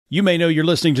You may know you're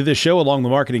listening to this show along the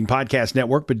Marketing Podcast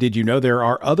Network, but did you know there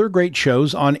are other great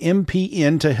shows on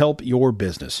MPN to help your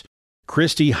business?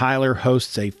 Christy Heiler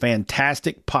hosts a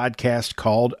fantastic podcast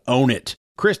called Own It.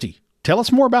 Christy, tell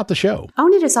us more about the show.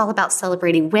 Own It is all about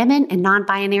celebrating women and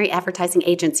non-binary advertising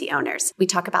agency owners. We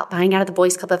talk about buying out of the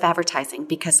Boys Club of Advertising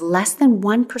because less than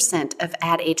 1% of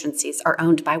ad agencies are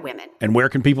owned by women. And where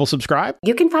can people subscribe?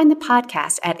 You can find the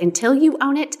podcast at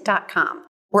untilyouownit.com.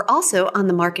 We're also on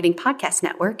the Marketing Podcast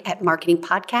Network at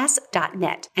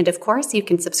marketingpodcast.net. And of course, you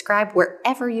can subscribe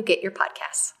wherever you get your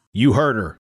podcasts. You heard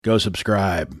her. Go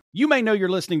subscribe. You may know you're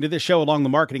listening to this show along the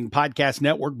Marketing Podcast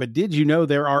Network, but did you know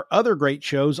there are other great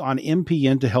shows on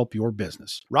MPN to help your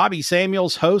business? Robbie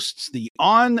Samuels hosts the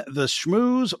On the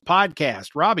Schmooze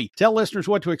podcast. Robbie, tell listeners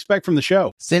what to expect from the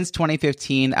show. Since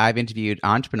 2015, I've interviewed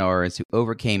entrepreneurs who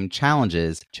overcame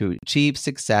challenges to achieve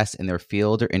success in their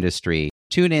field or industry.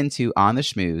 Tune in to On the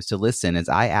Schmooze to listen as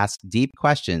I ask deep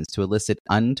questions to elicit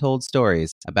untold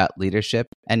stories about leadership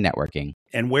and networking.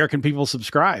 And where can people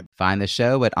subscribe? Find the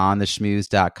show at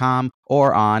ontheschmooze.com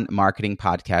or on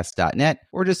marketingpodcast.net,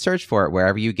 or just search for it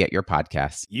wherever you get your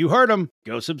podcasts. You heard them.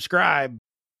 Go subscribe.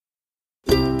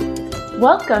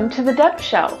 Welcome to The Deb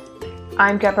Show.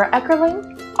 I'm Deborah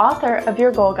Eckerling, author of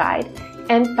Your Goal Guide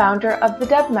and founder of the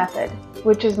Deb Method,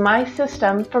 which is my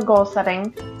system for goal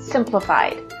setting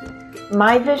simplified.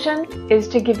 My vision is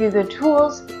to give you the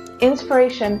tools,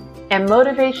 inspiration, and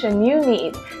motivation you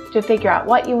need to figure out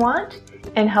what you want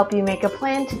and help you make a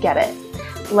plan to get it.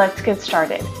 Let's get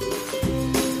started.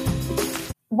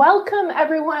 Welcome,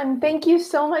 everyone. Thank you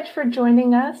so much for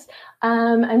joining us.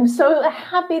 I'm so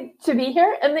happy to be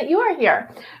here and that you are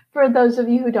here. For those of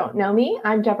you who don't know me,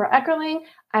 I'm Deborah Eckerling.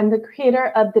 I'm the creator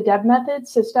of the Deb Method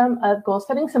system of goal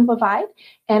setting simplified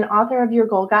and author of Your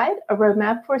Goal Guide, a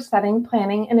roadmap for setting,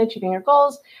 planning, and achieving your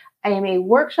goals. I am a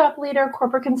workshop leader,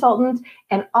 corporate consultant,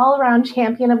 and all-around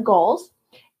champion of goals.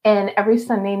 And every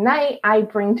Sunday night, I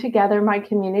bring together my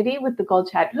community with the Goal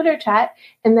Chat Hooter Chat.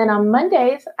 And then on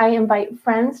Mondays, I invite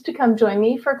friends to come join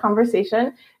me for a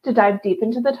conversation to dive deep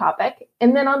into the topic.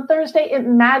 And then on Thursday, it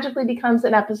magically becomes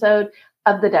an episode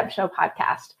of the Deb Show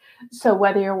podcast. So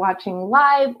whether you're watching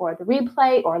live or the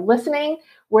replay or listening,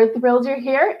 we're thrilled you're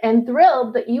here and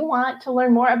thrilled that you want to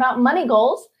learn more about money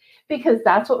goals, because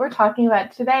that's what we're talking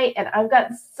about today. And I've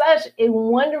got such a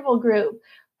wonderful group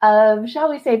of, shall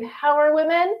we say, power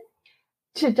women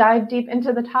to dive deep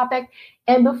into the topic.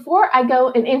 And before I go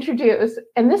and introduce,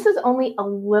 and this is only a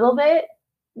little bit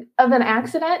of an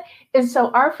accident, is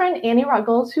so our friend Annie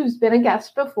Ruggles, who's been a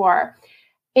guest before,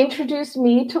 introduced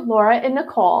me to Laura and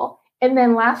Nicole. And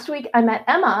then last week I met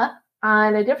Emma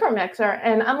on a different mixer,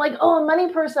 and I'm like, oh, a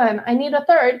money person, I need a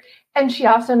third. And she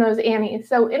also knows Annie.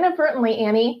 So inadvertently,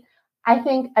 Annie, I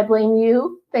think I blame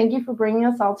you. Thank you for bringing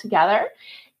us all together.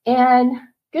 And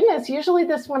goodness, usually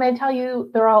this when I tell you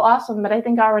they're all awesome, but I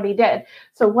think I already did.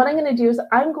 So what I'm going to do is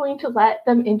I'm going to let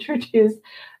them introduce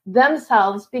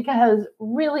themselves, because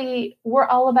really we're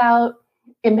all about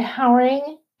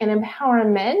empowering and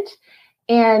empowerment.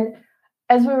 And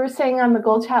as we were saying on the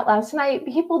Goal Chat last night,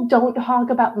 people don't talk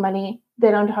about money.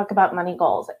 They don't talk about money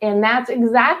goals. And that's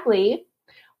exactly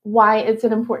why it's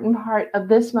an important part of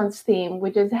this month's theme,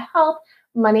 which is health,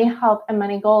 and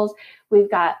money goals. We've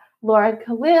got Laura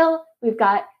Khalil. We've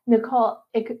got Nicole.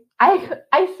 I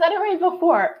said it right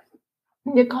before.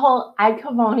 Nicole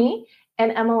Iacovoni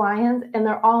and Emma Lyons. And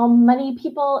they're all money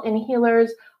people and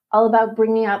healers, all about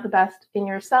bringing out the best in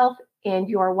yourself and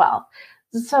your wealth.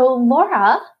 So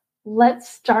Laura, let's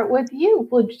start with you.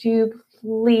 Would you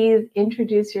please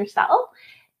introduce yourself?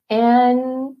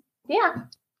 And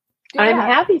I'm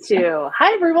happy to.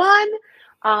 Hi,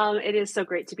 everyone. It is so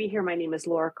great to be here. My name is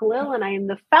Laura Khalil, and I am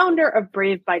the founder of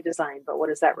Brave by Design. But what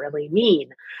does that really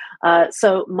mean?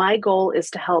 So my goal is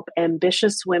to help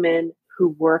ambitious women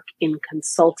who work in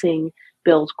consulting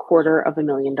build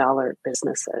 $250,000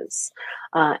 businesses.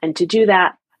 And to do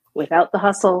that without the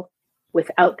hustle,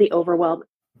 without the overwhelm,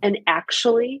 and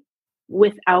actually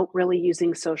without really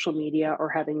using social media or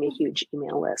having a huge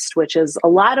email list, which is a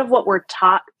lot of what we're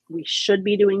taught we should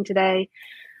be doing today.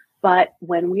 But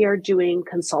when we are doing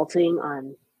consulting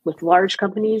with large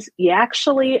companies, you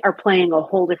actually are playing a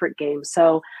whole different game.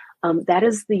 So that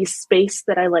is the space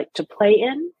that I like to play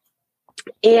in.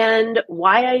 And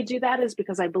why I do that is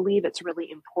because I believe it's really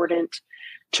important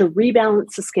to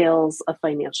rebalance the scales of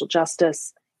financial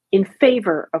justice in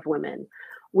favor of women.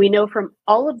 We know from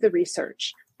all of the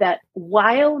research that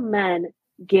while men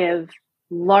give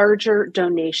larger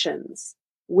donations,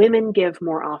 women give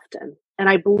more often. And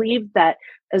I believe that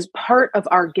as part of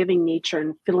our giving nature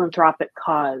and philanthropic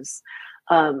cause,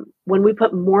 when we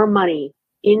put more money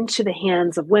into the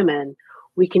hands of women,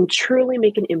 we can truly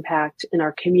make an impact in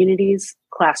our communities,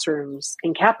 classrooms,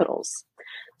 and capitals.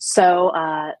 So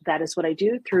that is what I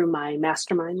do through my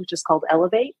mastermind, which is called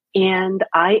Elevate. And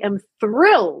I am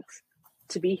thrilled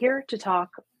to be here to talk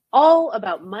all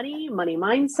about money, money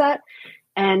mindset,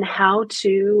 and how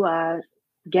to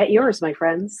get yours, my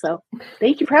friends. So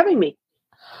thank you for having me.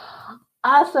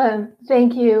 Awesome.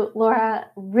 Thank you, Laura.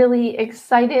 Really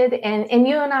excited. And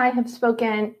you and I have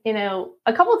spoken,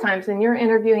 a couple of times, and you're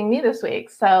interviewing me this week.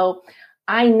 So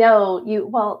I know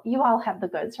you all have the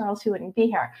goods, or else you wouldn't be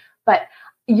here. But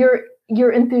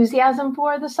your enthusiasm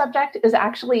for the subject is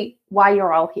actually why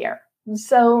you're all here.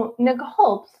 So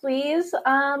Nicole, please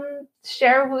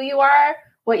share who you are,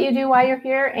 what you do, why you're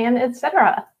here, and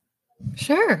etc.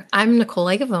 Sure. I'm Nicole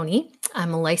Iacovoni.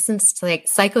 I'm a licensed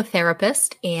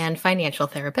psychotherapist and financial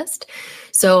therapist.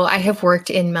 So I have worked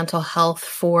in mental health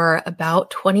for about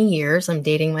 20 years. I'm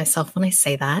dating myself when I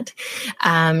say that.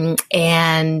 I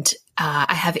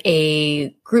have a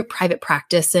group private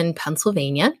practice in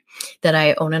Pennsylvania that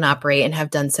I own and operate and have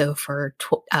done so for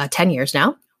 10 years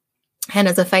now. And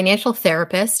as a financial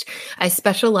therapist, I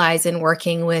specialize in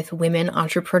working with women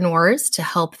entrepreneurs to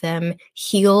help them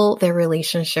heal their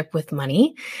relationship with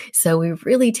money. So we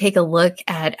really take a look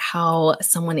at how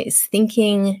someone is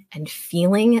thinking and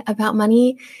feeling about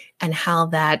money and how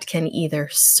that can either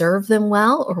serve them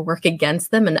well or work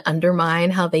against them and undermine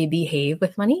how they behave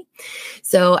with money.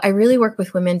 So I really work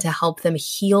with women to help them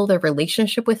heal their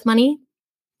relationship with money,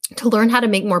 to learn how to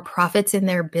make more profits in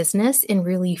their business in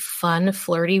really fun,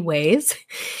 flirty ways,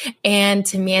 and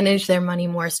to manage their money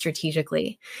more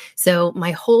strategically. So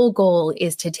my whole goal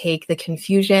is to take the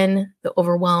confusion, the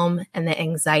overwhelm, and the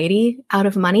anxiety out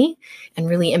of money and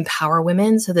really empower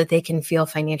women so that they can feel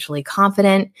financially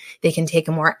confident. They can take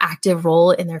a more active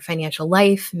role in their financial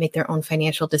life, make their own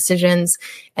financial decisions,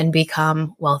 and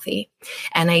become wealthy.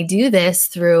 And I do this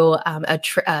through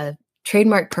a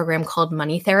trademark program called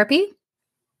Money Therapy.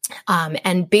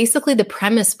 And basically the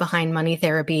premise behind money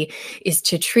therapy is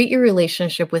to treat your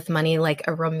relationship with money like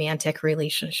a romantic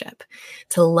relationship,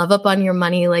 to love up on your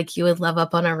money like you would love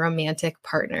up on a romantic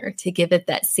partner, to give it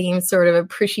that same sort of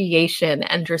appreciation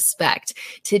and respect,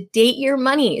 to date your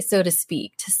money, so to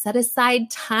speak, to set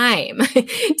aside time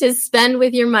to spend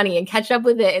with your money and catch up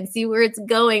with it and see where it's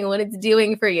going, what it's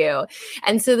doing for you.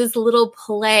 And so this little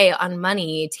play on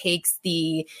money takes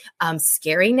the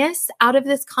scariness out of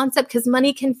this concept, because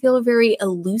money can feel very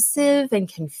elusive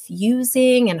and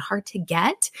confusing and hard to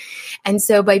get. And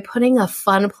so by putting a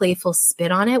fun, playful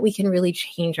spin on it, we can really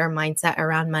change our mindset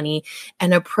around money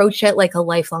and approach it like a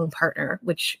lifelong partner,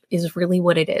 which is really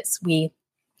what it is. We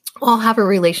all have a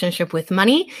relationship with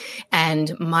money,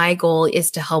 and my goal is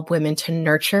to help women to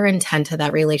nurture and tend to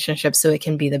that relationship so it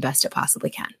can be the best it possibly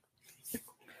can.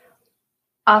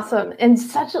 Awesome. And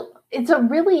it's a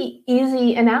really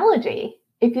easy analogy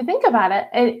if you think about it.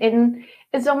 And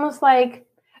it's almost like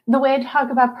the way I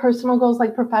talk about personal goals,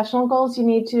 like professional goals, you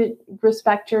need to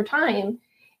respect your time,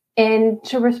 and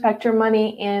to respect your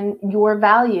money and your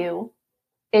value.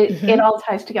 It all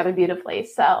ties together beautifully.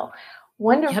 So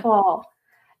wonderful.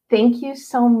 Yep. Thank you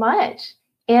so much.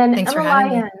 And thanks Emma for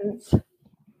having Lyons,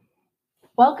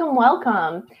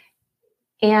 welcome.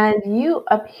 And you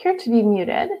appear to be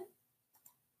muted.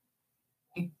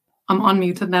 I'm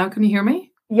unmuted now. Can you hear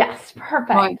me? Yes, perfect.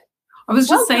 Right. I was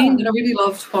just saying that I really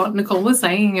loved what Nicole was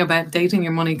saying about dating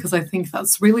your money, because I think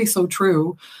that's really so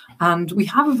true. And we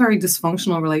have a very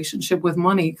dysfunctional relationship with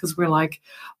money because we're like,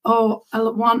 oh, I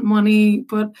want money,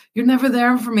 but you're never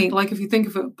there for me. Like if you think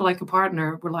of it like a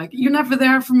partner, we're like, you're never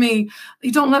there for me.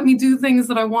 You don't let me do things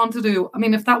that I want to do. I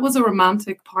mean, if that was a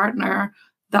romantic partner,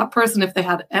 that person, if they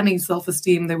had any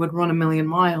self-esteem, they would run a million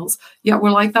miles. Yet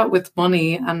we're like that with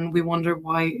money, and we wonder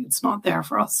why it's not there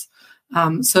for us.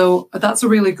 So that's a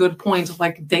really good point of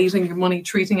like dating your money,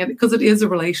 treating it, because it is a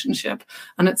relationship,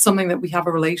 and it's something that we have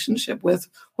a relationship with,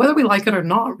 whether we like it or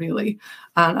not, really.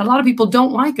 And a lot of people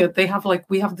don't like it.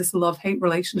 We have this love-hate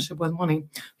relationship with money.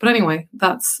 But anyway,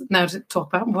 that's now to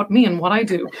talk about what I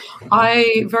do.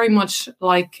 I very much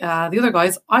like the other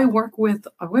guys. I work with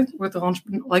entrepreneurs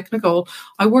like Nicole.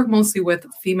 I work mostly with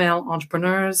female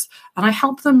entrepreneurs, and I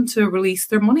help them to release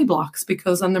their money blocks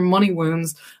and their money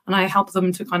wounds. And I help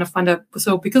them to kind of find out.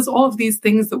 So because all of these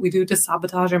things that we do to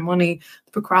sabotage our money,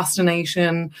 the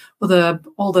procrastination, the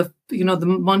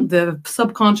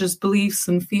subconscious beliefs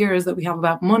and fears that we have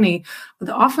about money,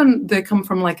 often they come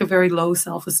from like a very low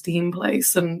self-esteem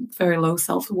place and very low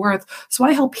self-worth. So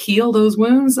I help heal those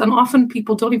wounds, and often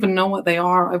people don't even know what they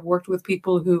are. I've worked with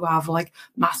people who have like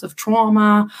massive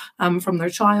trauma from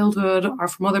their childhood or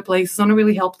from other places, and I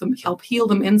really help heal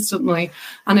them instantly.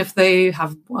 And if they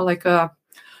have like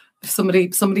if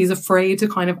somebody's afraid to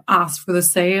kind of ask for the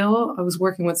sale. I was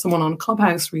working with someone on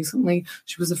Clubhouse recently.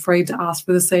 She was afraid to ask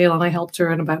for the sale, and I helped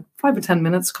her in about 5 or 10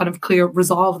 minutes kind of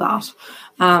resolve that,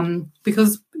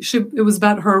 because it was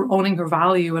about her owning her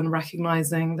value and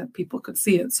recognizing that people could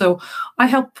see it. So I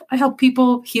help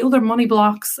people heal their money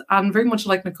blocks, and very much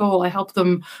like Nicole, I help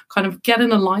them kind of get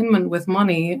in alignment with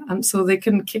money, and so they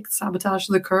can kick sabotage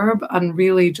to the curb and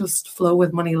really just flow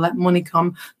with money, let money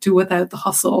come, do without the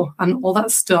hustle and all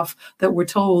that stuff that we're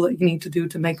told that you need to do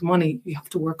to make money. You have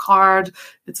to work hard.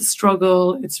 It's a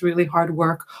struggle. It's really hard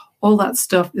work. All that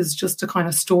stuff is just a kind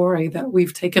of story that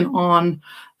we've taken on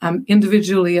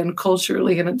individually and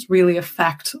culturally, and it really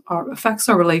affects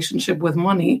our relationship with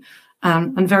money,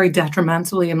 and very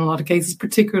detrimentally in a lot of cases,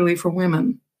 particularly for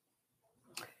women.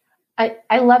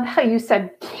 I love how you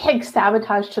said kick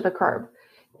sabotage to the curb,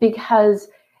 because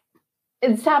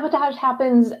sabotage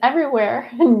happens everywhere,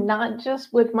 not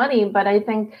just with money, but I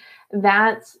think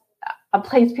that's a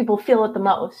place people feel it the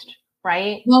most,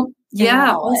 right? Well,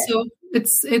 yeah, also it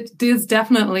is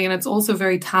definitely, and it's also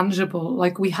very tangible.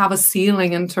 Like, we have a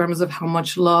ceiling in terms of how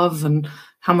much love and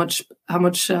how much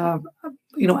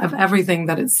of everything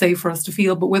that it's safe for us to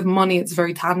feel. But with money, it's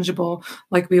very tangible.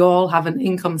 Like, we all have an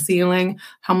income ceiling,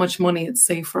 how much money it's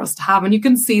safe for us to have. And you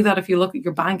can see that if you look at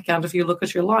your bank account, if you look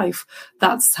at your life,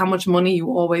 that's how much money you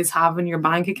always have in your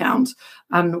bank account.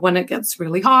 And when it gets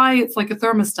really high, it's like a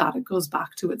thermostat. It goes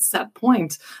back to its set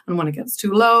point. And when it gets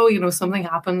too low, something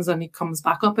happens and it comes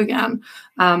back up again.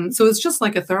 So it's just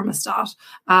like a thermostat.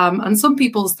 And some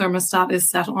people's thermostat is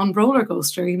set on roller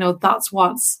coaster. That's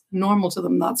what's normal to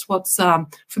them. That's what's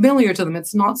familiar to them.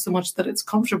 It's not so much that it's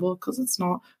comfortable, because it's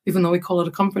not, even though we call it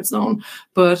a comfort zone,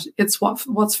 but it's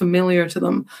what's familiar to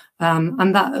them.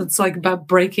 And that it's like about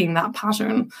breaking that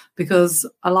pattern, because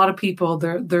a lot of people,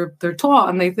 they're taught,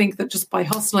 and they think that just by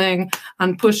hustling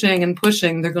and pushing,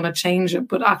 they're going to change it.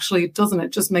 But actually it doesn't.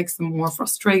 It just makes them more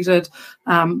frustrated,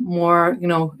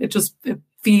 it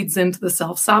feeds into the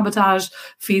self-sabotage,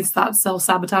 feeds that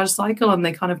self-sabotage cycle, and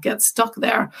they kind of get stuck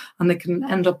there, and they can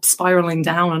end up spiraling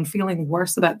down and feeling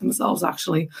worse about themselves,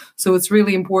 actually. So it's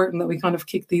really important that we kind of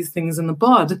kick these things in the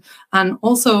bud. And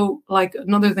also, like,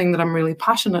 another thing that I'm really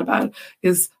passionate about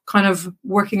is kind of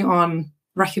working on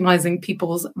recognizing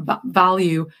people's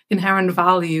inherent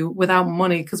value without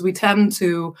money, because we tend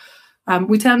to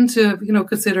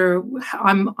consider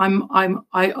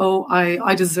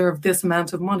I deserve this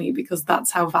amount of money because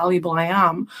that's how valuable I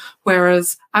am.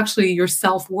 Whereas actually your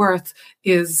self-worth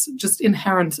is just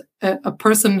inherent. A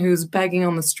person who's begging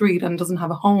on the street and doesn't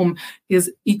have a home has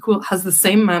the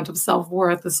same amount of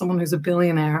self-worth as someone who's a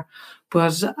billionaire.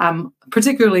 But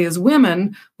particularly as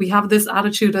women, we have this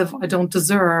attitude of I don't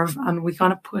deserve, and we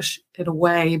kind of push it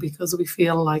away because we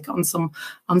feel like on some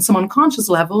unconscious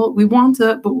level we want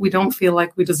it, but we don't feel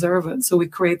like we deserve it. So we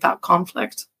create that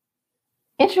conflict.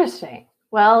 Interesting.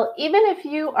 Well, even if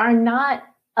you are not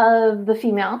of the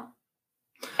female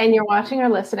and you're watching or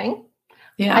listening,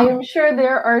 yeah, I am sure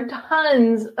there are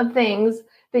tons of things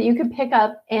that you could pick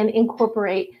up and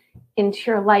incorporate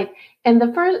into your life. And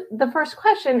the first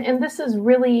question, and this is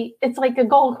really, it's like a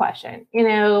goal question,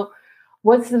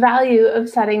 what's the value of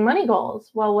setting money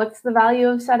goals? Well, what's the value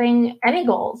of setting any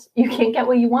goals? You can't get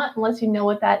what you want unless you know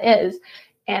what that is.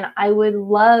 And I would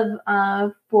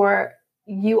love for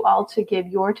you all to give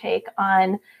your take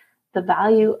on the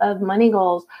value of money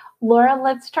goals. Laura,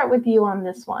 let's start with you on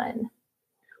this one.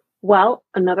 Well,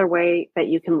 another way that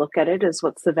you can look at it is,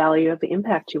 what's the value of the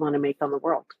impact you want to make on the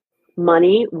world?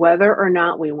 Money, whether or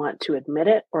not we want to admit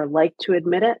it or like to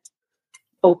admit it,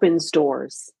 opens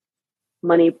doors.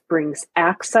 Money brings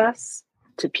access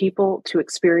to people, to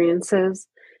experiences,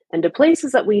 and to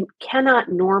places that we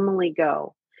cannot normally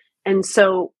go. And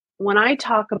so when I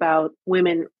talk about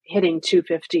women hitting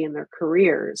 250 in their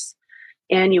careers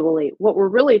annually, what we're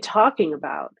really talking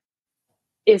about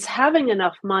is having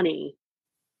enough money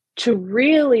to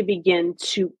really begin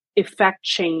to effect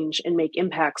change and make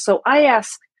impact. So I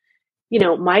ask,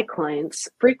 my clients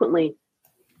frequently,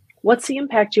 what's the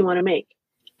impact you want to make?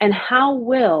 And how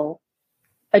will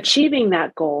achieving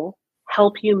that goal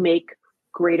help you make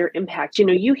greater impact?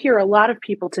 You hear a lot of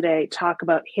people today talk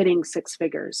about hitting 6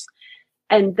 figures,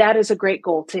 and that is a great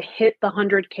goal, to hit the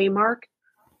 100K mark.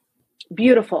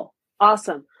 Beautiful.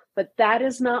 Awesome. But that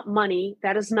is not money.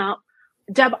 That is not,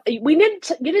 Deb, you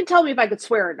didn't tell me if I could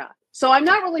swear or not. So I'm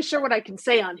not really sure what I can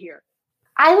say on here.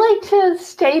 I like to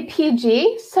stay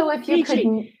PG. So if you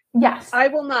could, yes. I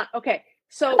will not. Okay.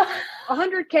 So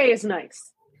 100K is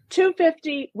nice.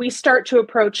 250, we start to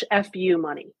approach FU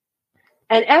money.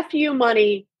 And FU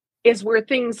money is where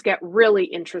things get really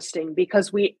interesting,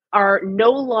 because we are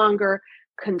no longer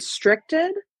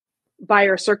constricted by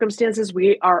our circumstances,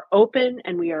 we are open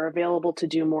and we are available to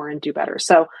do more and do better.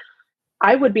 So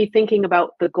I would be thinking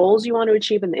about the goals you want to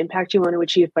achieve and the impact you want to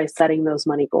achieve by setting those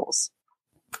money goals.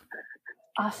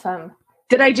 Awesome.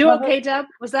 Did I do okay, Deb?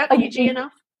 Was that PG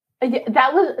enough?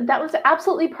 That was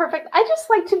absolutely perfect. I just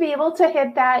like to be able to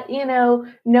hit that,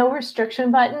 no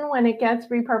restriction button when it gets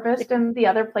repurposed in the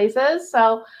other places.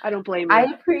 So I don't blame you. I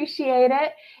appreciate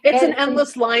it. It's an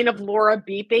endless line of Laura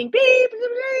beeping, beep,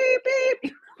 beep,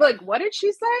 beep. Like, what did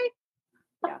she say?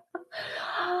 Yeah.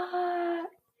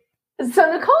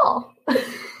 So Nicole,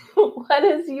 what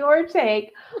is your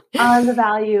take on the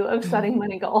value of setting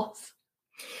money goals?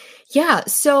 Yeah.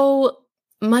 So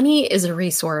money is a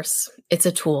resource. It's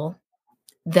a tool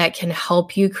that can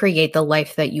help you create the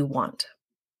life that you want.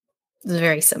 It's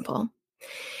very simple.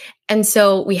 And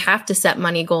so we have to set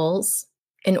money goals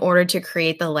in order to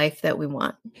create the life that we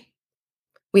want.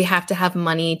 We have to have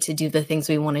money to do the things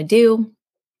we want to do,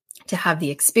 to have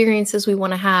the experiences we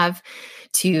want to have,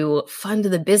 to fund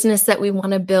the business that we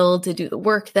want to build, to do the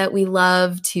work that we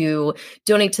love, to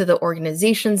donate to the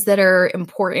organizations that are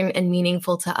important and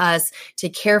meaningful to us, to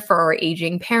care for our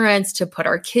aging parents, to put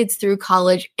our kids through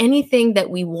college, anything that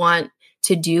we want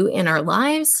to do in our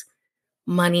lives.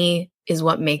 Money is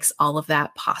what makes all of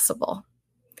that possible.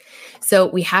 So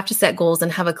we have to set goals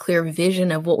and have a clear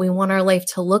vision of what we want our life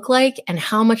to look like and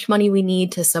how much money we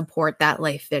need to support that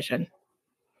life vision.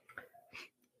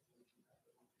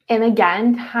 And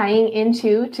again, tying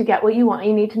into to get what you want,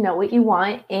 you need to know what you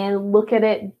want and look at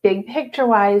it big picture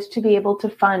wise to be able to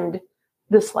fund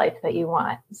this life that you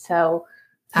want. So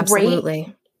absolutely.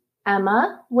 Great.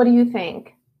 Emma, what do you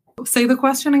think? Say the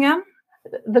question again.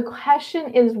 The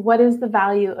question is, what is the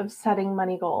value of setting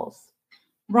money goals?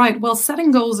 Right. Well,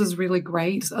 setting goals is really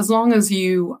great as long as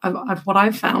what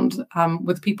I've found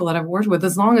with people that I've worked with,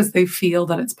 as long as they feel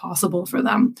that it's possible for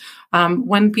them.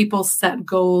 When people set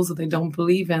goals that they don't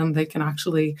believe in, they can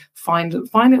actually find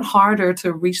it harder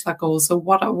to reach that goal. So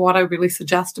what I really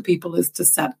suggest to people is to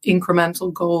set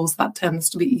incremental goals. That tends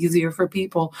to be easier for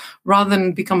people rather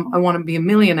than I want to be a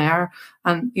millionaire.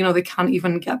 And, they can't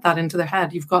even get that into their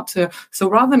head. You've got to, so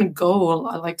rather than a goal,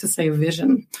 I like to say a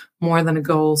vision more than a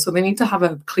goal. So they need to have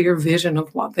a clear vision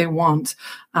of what they want.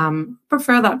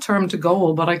 Prefer that term to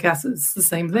goal, but I guess it's the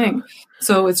same thing.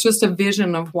 So it's just a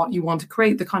vision of what you want to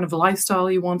create, the kind of lifestyle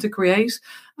you want to create.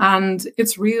 And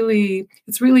it's really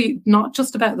not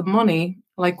just about the money.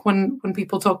 Like when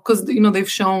people talk, because,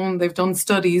 they've done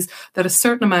studies that a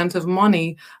certain amount of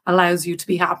money allows you to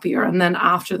be happier. And then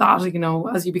after that,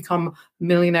 as you become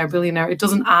millionaire, billionaire, it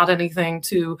doesn't add anything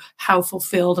to how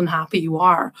fulfilled and happy you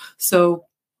are. So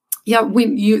yeah,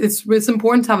 it's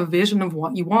important to have a vision of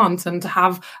what you want and to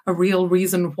have a real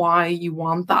reason why you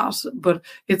want that. But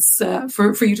it's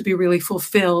for you to be really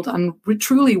fulfilled and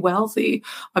truly wealthy.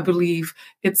 I believe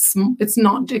it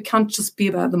can't just be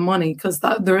about the money, because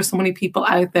there are so many people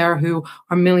out there who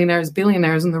are millionaires,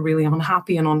 billionaires, and they're really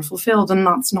unhappy and unfulfilled. And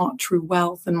that's not true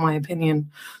wealth, in my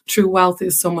opinion. True wealth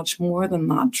is so much more than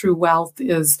that. True wealth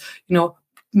is,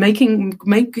 making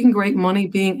great money,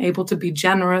 being able to be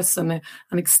generous and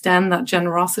extend that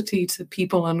generosity to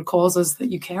people and causes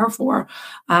that you care for,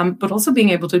 but also being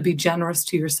able to be generous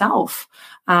to yourself,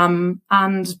 and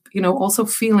also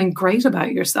feeling great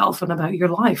about yourself and about your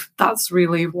life. That's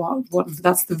really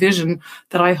that's the vision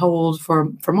that I hold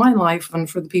for my life and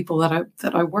for the people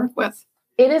that I work with.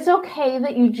 It is okay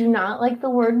that you do not like the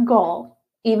word goal,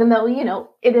 even though,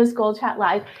 it is Goal Chat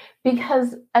Live,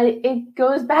 because it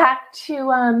goes back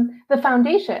to the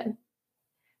foundation.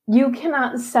 You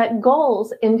cannot set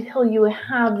goals until you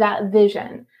have that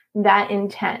vision, that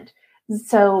intent.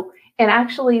 So it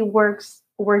actually works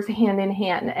hand in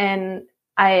hand. And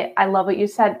I love what you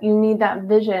said. You need that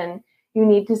vision. You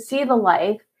need to see the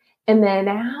life and then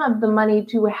have the money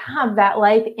to have that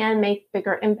life and make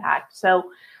bigger impact.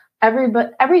 So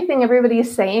everything everybody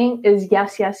is saying is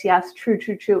yes, yes, yes, true,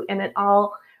 true, true. And it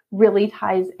all really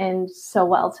ties in so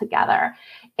well together.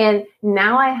 And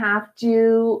now I have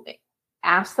to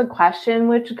ask the question,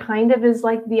 which kind of is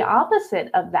like the opposite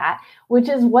of that, which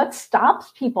is what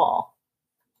stops people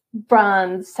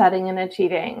from setting and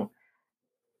achieving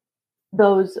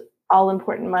those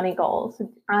all-important money goals?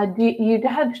 You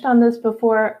touched on this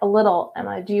before a little,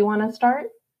 Emma. Do you want to start?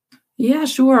 Yeah,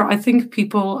 sure. I think a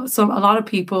lot of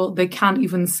people, they can't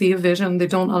even see a vision. They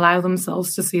don't allow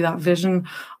themselves to see that vision.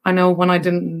 I know when I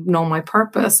didn't know my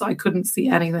purpose, I couldn't see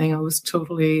anything. I was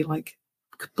totally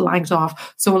blanked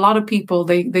off. So a lot of people,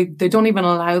 they don't even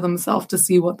allow themselves to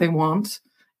see what they want.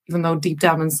 even though deep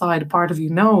down inside a part of you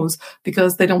knows,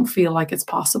 because they don't feel like it's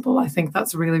possible. I think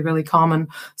that's really, really common.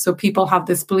 So people have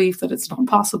this belief that it's not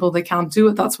possible, they can't do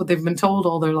it. That's what they've been told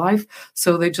all their life.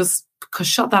 So they just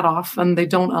shut that off and they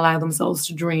don't allow themselves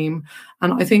to dream.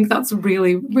 And I think that's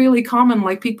really, really common.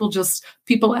 Like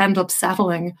people end up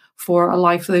settling for a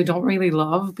life they don't really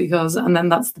love and then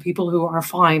that's the people who are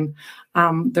fine.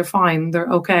 They're fine, they're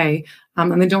okay.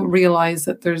 And they don't realize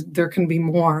that there can be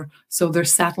more. So they're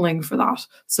settling for that.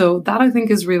 So that I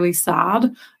think is really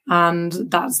sad. And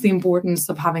that's the importance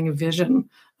of having a vision.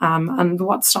 And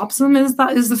what stops them is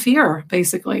the fear,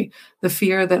 basically, the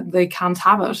fear that they can't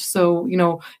have it. So,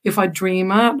 if I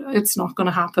dream it, it's not going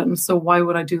to happen. So why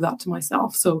would I do that to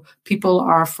myself? So people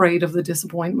are afraid of the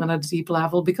disappointment at a deep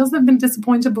level because they've been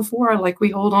disappointed before. Like we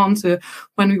hold on to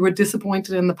when we were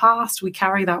disappointed in the past, we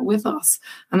carry that with us.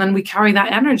 And then we carry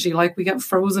that energy, like we get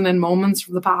frozen in moments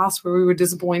from the past where we were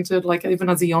disappointed, like even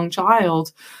as a young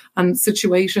child, and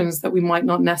situations that we might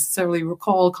not necessarily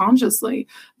recall consciously,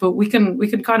 but we can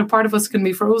kind of, part of us can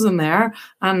be frozen there,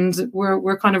 and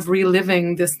we're kind of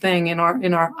reliving this thing in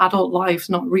our adult life,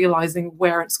 not realizing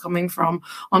where it's coming from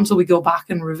until we go back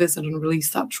and revisit and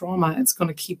release that trauma. It's going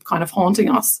to keep kind of haunting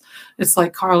us. It's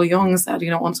like Carl Jung said,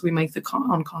 once we make the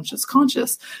unconscious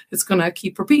conscious, it's going to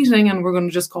keep repeating, and we're going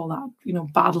to just call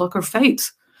that, bad luck or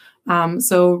fate.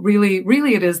 So really,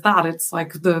 really it is that. It's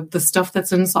like the stuff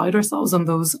that's inside ourselves and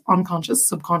those unconscious,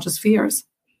 subconscious fears.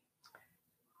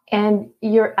 And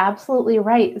you're absolutely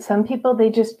right. Some people,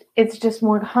 it's just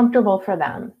more comfortable for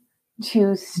them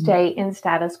to stay in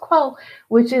status quo,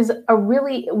 which is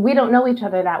we don't know each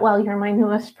other that well. You're my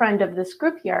newest friend of this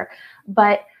group here.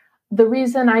 But the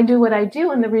reason I do what I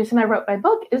do and the reason I wrote my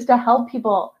book is to help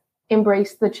people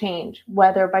embrace the change,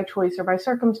 whether by choice or by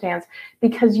circumstance,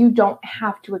 because you don't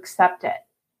have to accept it.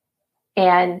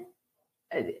 And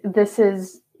this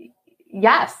is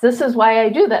why I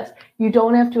do this. You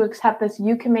don't have to accept this.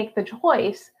 You can make the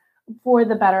choice for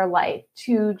the better life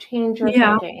to change your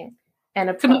thinking and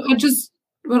approach.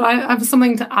 I have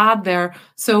something to add there.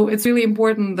 So it's really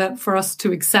important that for us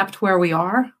to accept where we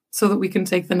are, so that we can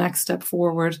take the next step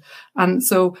forward. And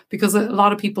so, because a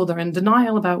lot of people, they're in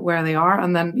denial about where they are.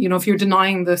 And then, if you're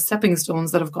denying the stepping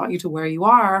stones that have got you to where you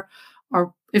are,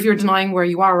 or if you're denying where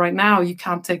you are right now, you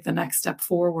can't take the next step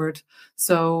forward.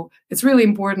 So it's really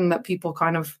important that people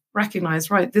kind of recognize,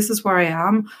 right, this is where I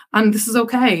am, and this is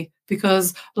okay.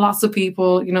 Because lots of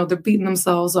people, they're beating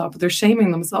themselves up, they're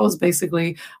shaming themselves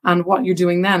basically. And what you're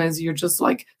doing then is you're just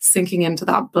like sinking into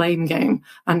that blame game,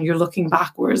 and you're looking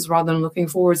backwards rather than looking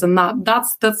forwards. And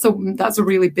that's a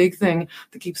really big thing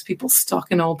that keeps people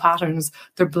stuck in old patterns.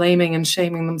 They're blaming and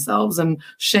shaming themselves, and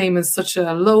shame is such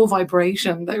a low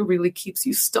vibration that it really keeps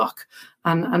you stuck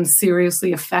and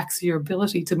seriously affects your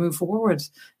ability to move forward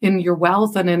in your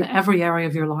wealth and in every area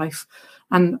of your life.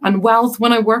 And wealth,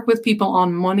 when I work with people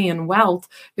on money and wealth,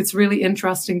 it's really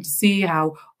interesting to see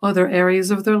how other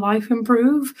areas of their life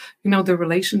improve. Their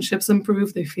relationships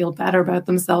improve. They feel better about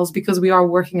themselves because we are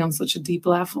working on such a deep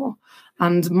level.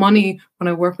 And money, when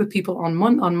I work with people on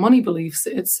money beliefs,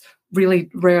 it's really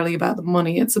rarely about the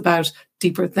money. It's about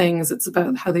deeper things. It's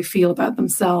about how they feel about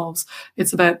themselves.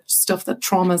 It's about stuff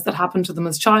traumas that happened to them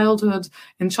in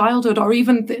childhood, or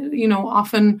even,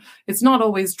 often it's not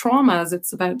always traumas.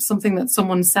 It's about something that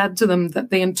someone said to them that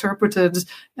they interpreted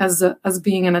as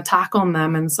being an attack on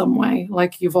them in some way.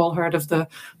 Like you've all heard of the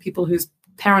people whose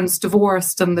parents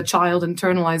divorced and the child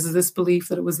internalizes this belief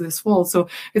that it was this fault. So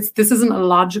this isn't a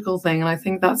logical thing. And I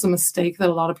think that's a mistake that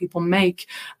a lot of people make.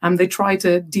 They try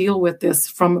to deal with this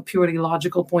from a purely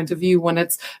logical point of view when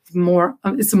it's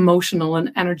emotional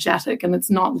and energetic, and it's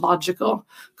not logical.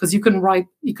 Because you can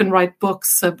write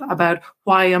books about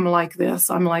why I'm like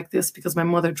this. I'm like this because my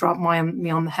mother dropped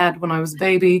me on the head when I was a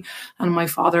baby and my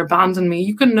father abandoned me.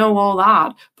 You can know all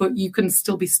that, but you can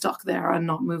still be stuck there and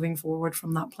not moving forward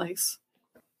from that place.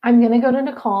 I'm going to go to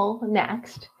Nicole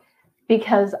next,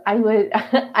 because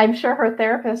I'm sure her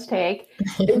therapist take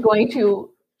is going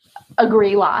to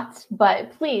agree lots,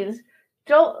 but please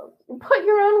don't put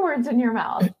your own words in your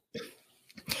mouth.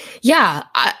 Yeah,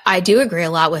 I do agree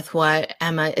a lot with what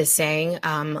Emma is saying.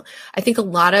 I think a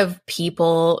lot of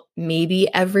people,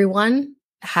 maybe everyone,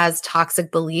 has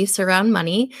toxic beliefs around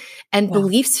money, and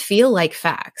beliefs feel like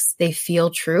facts. They feel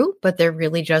true, but they're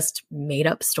really just made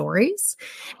up stories.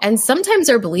 And sometimes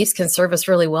our beliefs can serve us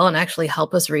really well and actually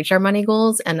help us reach our money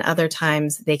goals. And other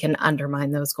times they can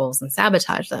undermine those goals and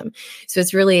sabotage them. So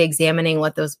it's really examining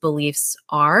what those beliefs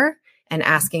are and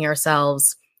asking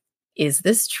ourselves, is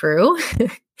this true?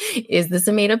 Is this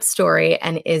a made up story?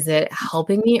 And is it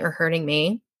helping me or hurting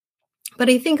me? But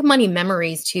I think money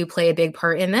memories too play a big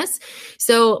part in this.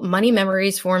 So money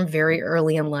memories form very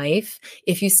early in life.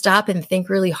 If you stop and think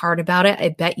really hard about it, I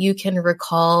bet you can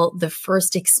recall the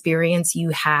first experience you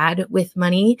had with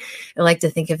money. I like to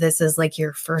think of this as like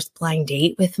your first blind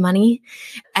date with money,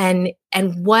 and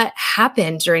what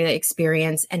happened during the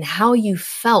experience and how you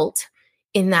felt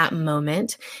in that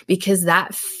moment, because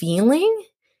that feeling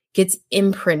gets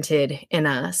imprinted in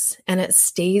us and it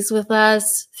stays with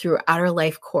us throughout our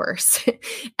life course.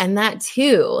 And that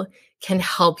too can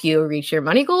help you reach your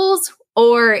money goals,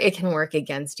 or it can work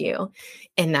against you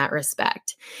in that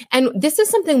respect. And this is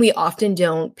something we often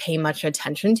don't pay much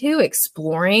attention to,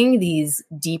 exploring these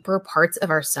deeper parts of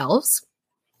ourselves.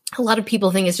 A lot of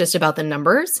people think it's just about the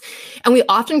numbers. And we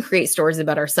often create stories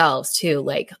about ourselves too,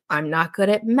 like, I'm not good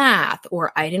at math,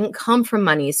 or I didn't come from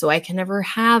money, so I can never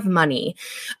have money.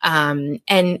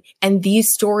 And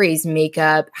these stories make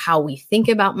up how we think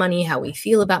about money, how we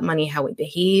feel about money, how we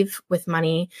behave with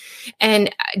money.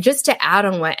 And just to add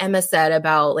on what Emma said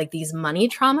about like these money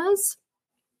traumas,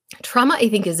 trauma, I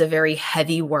think, is a very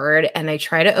heavy word, and I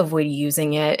try to avoid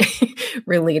using it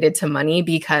related to money,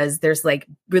 because there's like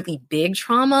really big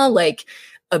trauma, like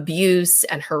abuse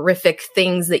and horrific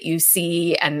things that you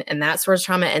see and that sort of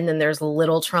trauma. And then there's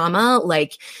little trauma,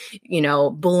 like,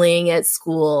 bullying at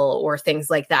school or things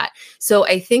like that. So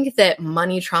I think that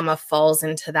money trauma falls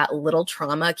into that little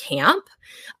trauma camp.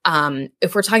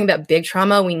 If we're talking about big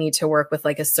trauma, we need to work with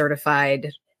like a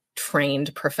certified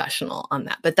trained professional on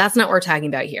that. But that's not what we're talking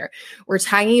about here. We're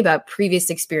talking about previous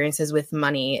experiences with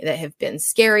money that have been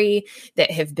scary,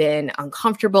 that have been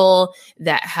uncomfortable,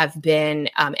 that have been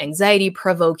anxiety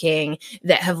provoking,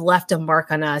 that have left a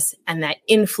mark on us and that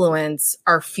influence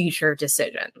our future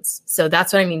decisions. So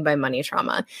that's what I mean by money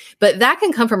trauma. But that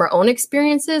can come from our own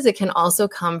experiences. It can also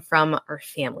come from our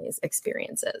family's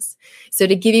experiences. So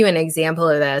to give you an example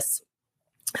of this,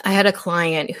 I had a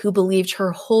client who believed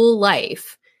her whole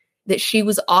life that she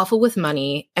was awful with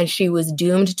money and she was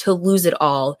doomed to lose it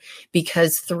all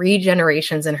because 3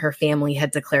 generations in her family had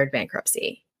declared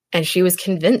bankruptcy. And she was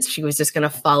convinced she was just going to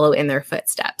follow in their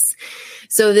footsteps.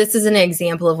 So this is an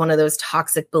example of one of those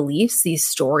toxic beliefs, these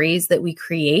stories that we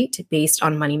create based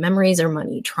on money memories or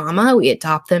money trauma. We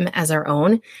adopt them as our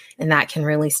own, and that can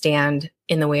really stand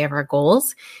in the way of our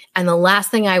goals. And the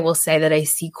last thing I will say that I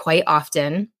see quite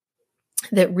often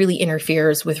that really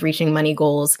interferes with reaching money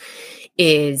goals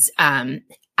is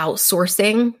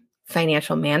outsourcing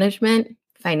financial management,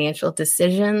 financial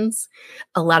decisions.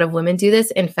 A lot of women do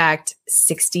this. In fact,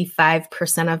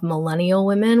 65% of millennial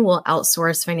women will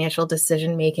outsource financial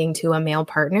decision-making to a male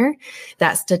partner.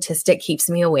 That statistic keeps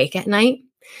me awake at night,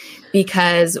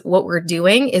 because what we're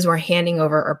doing is we're handing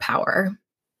over our power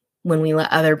when we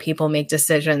let other people make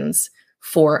decisions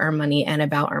for our money and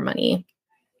about our money.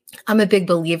 I'm a big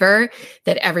believer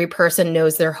that every person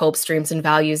knows their hopes, dreams, and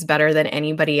values better than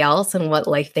anybody else and what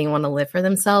life they want to live for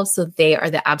themselves. So they are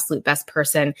the absolute best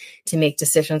person to make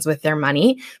decisions with their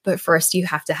money. But first, you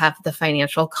have to have the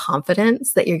financial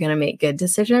confidence that you're going to make good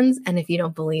decisions. And if you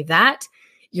don't believe that,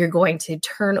 you're going to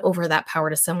turn over that power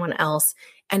to someone else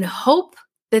and hope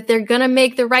that they're going to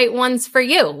make the right ones for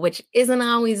you, which isn't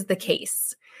always the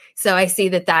case. So I see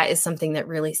that is something that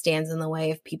really stands in the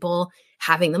way of people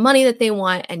having the money that they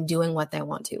want and doing what they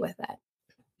want to with it.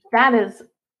 That is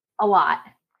a lot.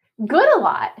 A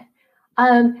lot.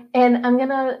 And I'm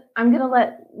gonna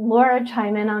let Laura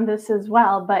chime in on this as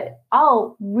well, but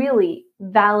all really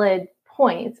valid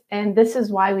points. And this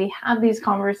is why we have these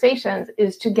conversations,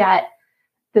 is to get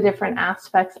the different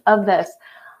aspects of this.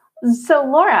 So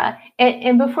Laura,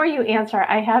 and before you answer,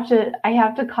 I have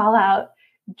to call out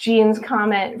Gene's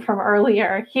comment from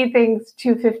earlier. He thinks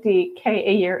 $250K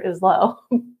a year is low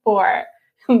for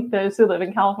those who live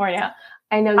in California.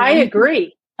 I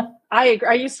agree. I agree.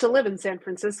 I used to live in San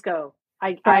Francisco.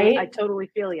 I totally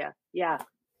feel you. Yeah.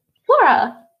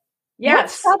 Laura,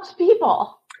 yes. What stops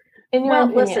people, in your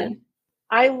opinion? Listen,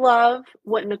 I love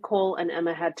what Nicole and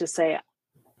Emma had to say.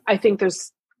 I think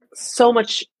there's so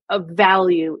much of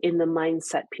value in the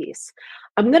mindset piece.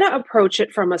 I'm going to approach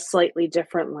it from a slightly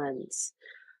different lens.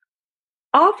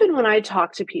 Often when I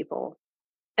talk to people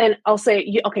and I'll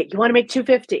say, okay, you want to make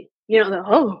 250?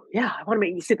 Oh yeah, I want to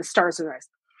make, you see the stars in their eyes.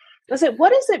 I'll say,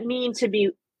 what does it mean to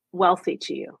be wealthy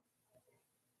to you?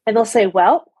 And they'll say,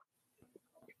 well,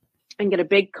 I can get a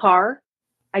big car.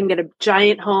 I can get a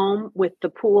giant home with the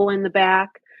pool in the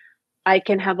back. I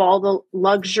can have all the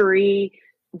luxury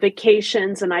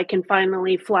vacations, and I can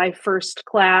finally fly first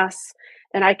class,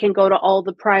 and I can go to all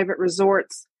the private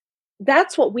resorts.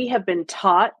 That's what we have been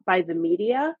taught by the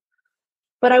media.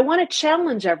 But I want to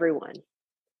challenge everyone,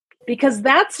 because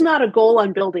that's not a goal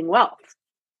on building wealth.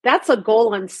 That's a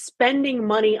goal on spending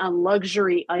money on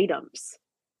luxury items.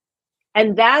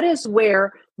 And that is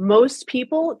where most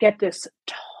people get this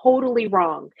totally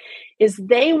wrong, is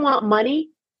they want money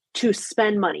to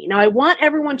spend money. Now, I want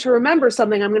everyone to remember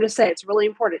something I'm going to say. It's really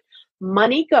important.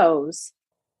 Money goes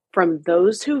from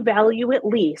those who value it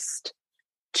least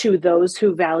to those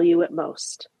who value it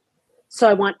most. So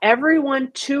I want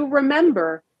everyone to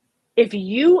remember, if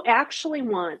you actually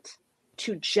want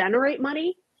to generate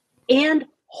money and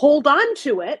hold on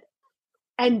to it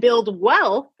and build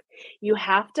wealth, you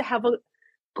have to have a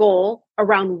goal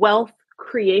around wealth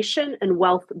creation and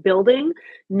wealth building,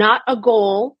 not a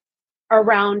goal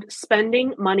around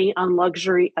spending money on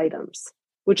luxury items,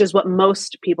 which is what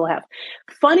most people have.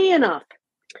 Funny enough,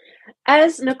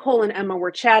 as Nicole and Emma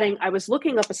were chatting, I was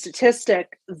looking up a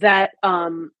statistic that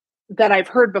I've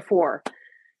heard before.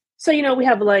 So, we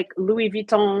have like Louis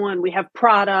Vuitton and we have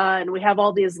Prada and we have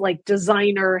all these like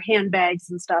designer handbags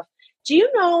and stuff. Do you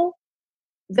know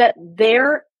that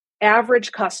their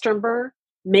average customer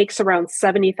makes around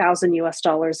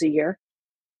 $70,000 a year?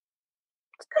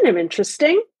 It's kind of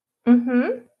interesting.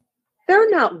 Mm-hmm. They're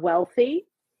not wealthy.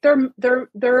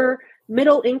 They're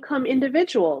middle income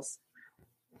individuals.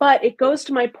 But it goes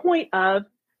to my point of,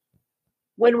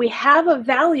 when we have a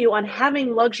value on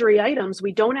having luxury items,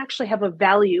 we don't actually have a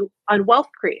value on wealth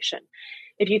creation.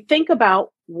 If you think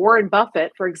about Warren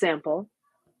Buffett, for example,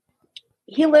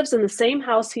 he lives in the same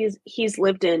house he's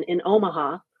lived in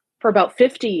Omaha for about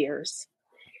 50 years.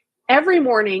 Every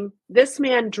morning, this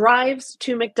man drives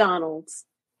to McDonald's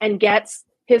and gets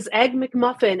his Egg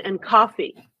McMuffin and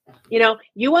coffee. If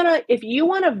you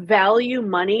want to value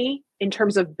money in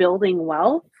terms of building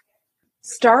wealth,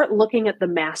 start looking at the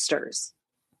masters.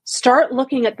 Start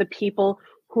looking at the people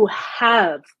who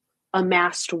have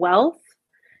amassed wealth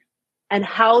and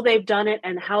how they've done it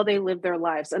and how they live their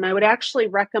lives. And I would actually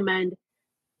recommend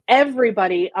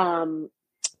everybody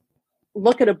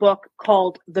look at a book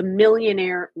called The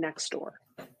Millionaire Next Door.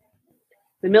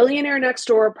 The Millionaire Next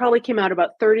Door probably came out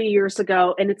about 30 years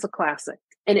ago, and it's a classic.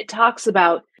 And it talks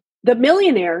about the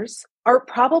millionaires are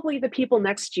probably the people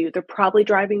next to you. They're probably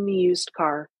driving the used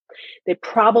car. They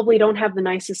probably don't have the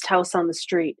nicest house on the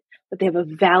street, but they have a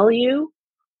value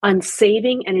on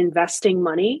saving and investing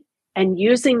money and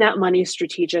using that money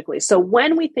strategically. So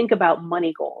when we think about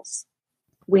money goals,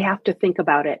 we have to think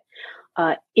about it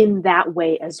in that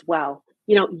way as well.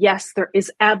 Yes, there is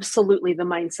absolutely the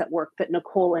mindset work that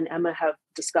Nicole and Emma have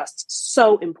discussed.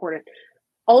 So important.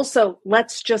 Also,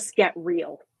 let's just get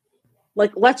real.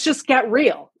 Let's just get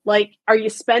real. Are you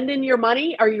spending your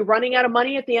money? Are you running out of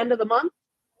money at the end of the month?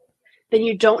 Then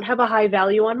you don't have a high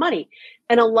value on money.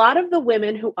 And a lot of the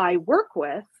women who I work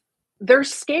with, they're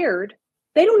scared.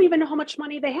 They don't even know how much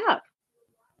money they have.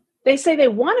 They say they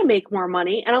want to make more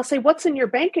money. And I'll say, what's in your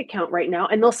bank account right now?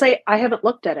 And they'll say, I haven't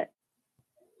looked at it.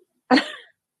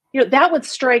 That would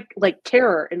strike like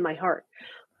terror in my heart.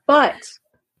 But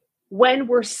when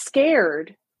we're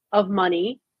scared of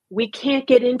money, we can't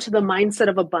get into the mindset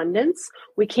of abundance.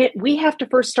 We have to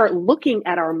first start looking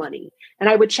at our money. And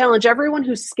I would challenge everyone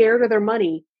who's scared of their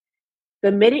money,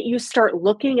 the minute you start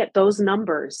looking at those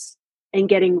numbers and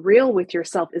getting real with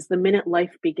yourself is the minute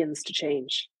life begins to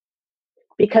change.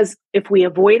 Because if we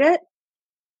avoid it,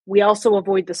 we also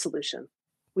avoid the solution.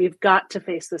 We've got to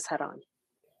face this head on.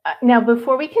 Now,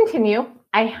 before we continue,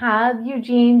 I have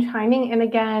Eugene chiming in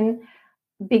again,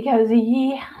 because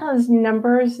he has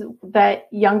numbers that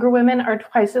younger women are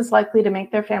twice as likely to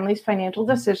make their family's financial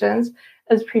decisions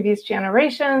as previous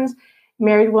generations.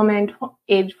 Married women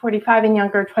age 45 and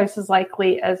younger, twice as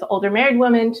likely as older married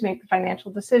women to make the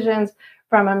financial decisions,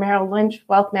 from a Merrill Lynch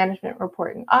wealth management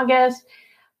report in August.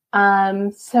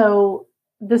 So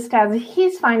the stats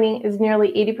he's finding is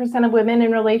nearly 80% of women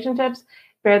in relationships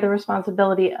bear the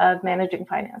responsibility of managing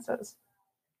finances.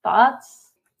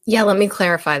 Thoughts? Yeah, let me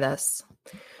clarify this.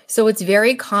 So it's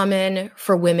very common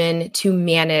for women to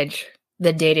manage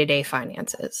the day-to-day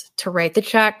finances, to write the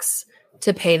checks,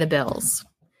 to pay the bills.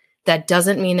 That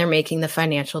doesn't mean they're making the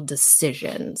financial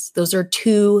decisions. Those are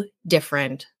two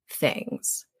different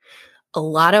things. A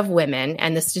lot of women,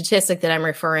 and the statistic that I'm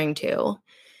referring to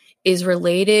is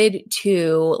related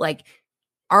to,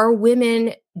 are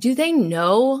women, do they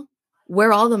know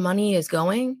where all the money is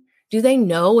going? Do they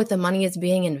know what the money is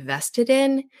being invested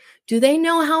in? Do they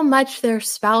know how much their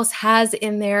spouse has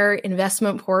in their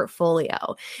investment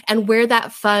portfolio and where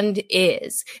that fund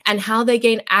is and how they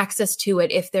gain access to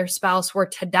it if their spouse were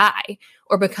to die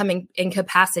or becoming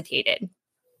incapacitated?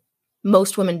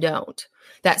 Most women don't.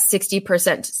 That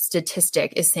 60%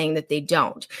 statistic is saying that they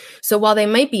don't. So while they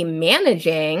might be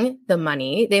managing the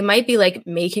money, they might be like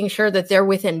making sure that they're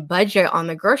within budget on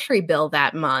the grocery bill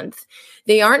that month.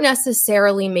 They aren't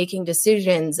necessarily making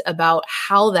decisions about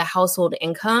how the household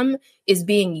income is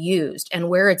being used and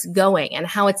where it's going and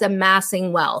how it's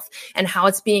amassing wealth and how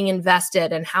it's being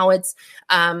invested and how it's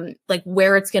like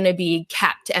where it's going to be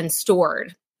kept and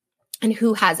stored. And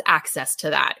who has access to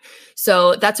that?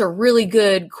 So that's a really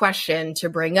good question to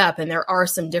bring up. And there are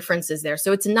some differences there.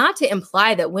 So it's not to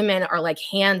imply that women are like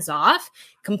hands off,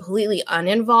 completely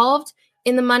uninvolved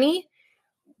in the money,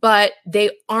 but they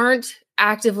aren't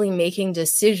actively making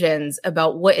decisions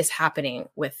about what is happening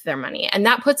with their money. And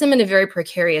that puts them in a very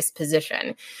precarious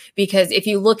position, because if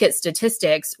you look at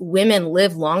statistics, women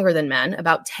live longer than men,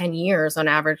 about 10 years on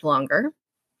average longer.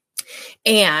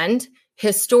 And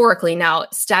historically, now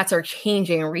stats are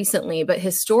changing recently, but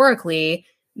historically,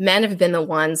 men have been the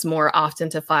ones more often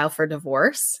to file for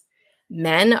divorce.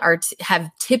 Men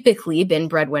have typically been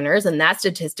breadwinners, and that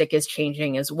statistic is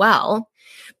changing as well.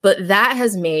 But that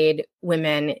has made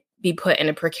women be put in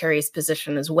a precarious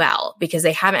position as well, because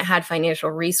they haven't had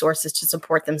financial resources to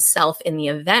support themselves in the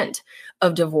event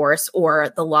of divorce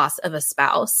or the loss of a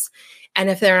spouse.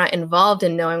 And if they're not involved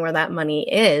in knowing where that money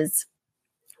is,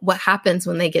 what happens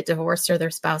when they get divorced or their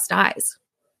spouse dies?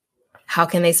 How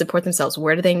can they support themselves?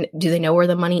 Where do they know where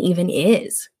the money even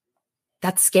is?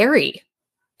 That's scary.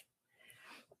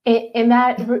 And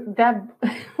that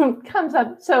comes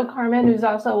up. So Carmen, who's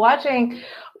also watching,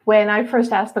 when I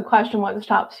first asked the question, what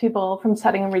stops people from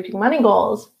setting and reaching money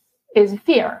goals, is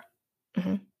fear.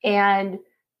 Mm-hmm. And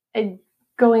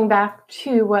going back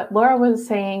to what Laura was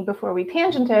saying before we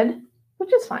tangented,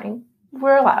 which is fine,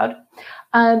 we're allowed.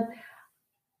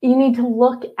 You need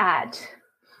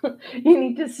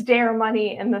to stare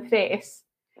money in the face,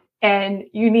 and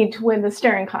you need to win the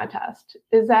staring contest.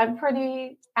 Is that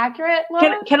pretty accurate,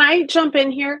 Laura? Can I jump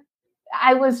in here?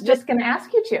 I was just going to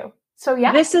ask you to. So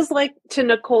yeah. This is like to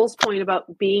Nicole's point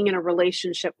about being in a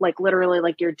relationship, like literally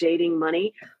like you're dating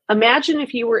money. Imagine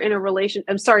if you were in a relation.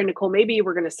 I'm sorry, Nicole, maybe you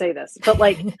were going to say this, but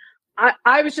like,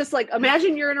 I was just like,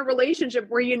 imagine you're in a relationship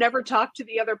where you never talk to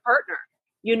the other partner.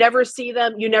 You never see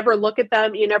them. You never look at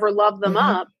them. You never love them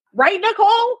up. Right,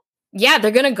 Nicole? Yeah, they're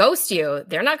going to ghost you.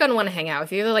 They're not going to want to hang out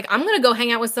with you. They're like, I'm going to go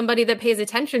hang out with somebody that pays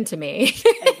attention to me.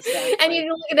 Exactly. And you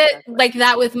look at it like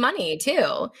that with money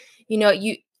too.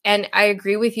 And I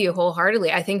agree with you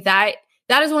wholeheartedly. I think that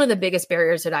is one of the biggest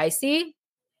barriers that I see,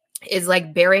 is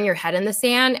like burying your head in the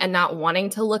sand and not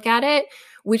wanting to look at it,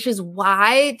 which is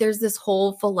why there's this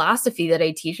whole philosophy that I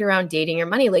teach around dating your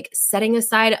money, like setting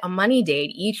aside a money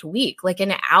date each week, like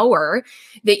an hour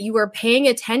that you are paying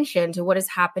attention to what is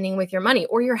happening with your money,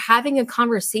 or you're having a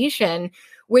conversation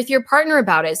with your partner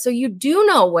about it. So you do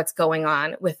know what's going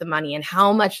on with the money and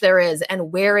how much there is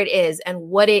and where it is and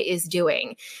what it is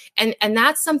doing. And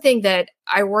that's something that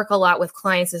I work a lot with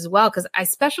clients as well, because I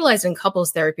specialized in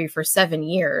couples therapy for 7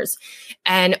 years.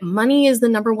 And money is the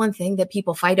number one thing that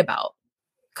people fight about.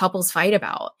 Couples fight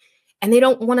about, and they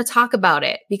don't want to talk about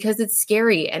it because it's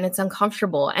scary and it's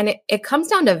uncomfortable. And it comes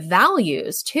down to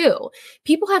values too.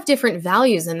 People have different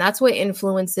values, and that's what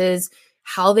influences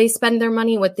how they spend their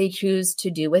money, what they choose to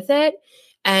do with it.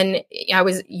 And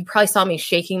you probably saw me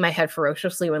shaking my head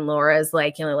ferociously when Laura is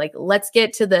like, let's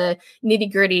get to the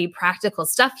nitty gritty practical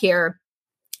stuff here.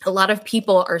 A lot of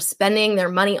people are spending their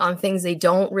money on things they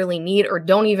don't really need or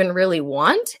don't even really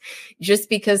want, just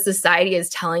because society is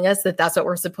telling us that that's what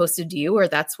we're supposed to do or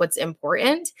that's what's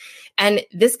important. And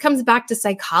this comes back to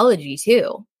psychology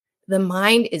too. The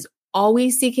mind is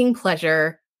always seeking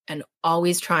pleasure and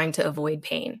always trying to avoid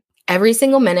pain every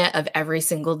single minute of every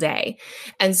single day.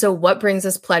 And so what brings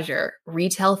us pleasure?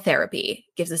 Retail therapy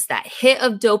gives us that hit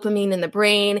of dopamine in the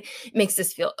brain, makes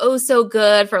us feel oh so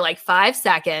good for like 5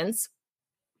 seconds.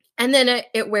 And then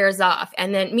it wears off.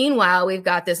 And then meanwhile, we've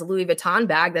got this Louis Vuitton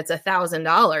bag that's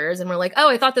 $1,000. And we're like, oh,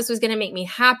 I thought this was going to make me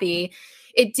happy.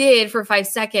 It did for 5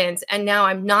 seconds. And now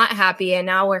I'm not happy. And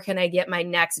now where can I get my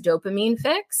next dopamine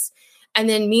fix? And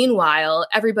then meanwhile,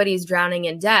 everybody's drowning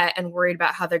in debt and worried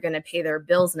about how they're going to pay their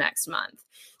bills next month.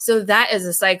 So that is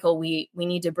a cycle we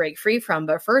need to break free from.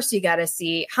 But first, you got to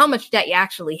see how much debt you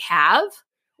actually have.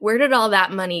 Where did all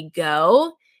that money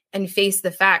go? And face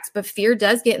the facts. But fear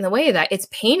does get in the way of that. It's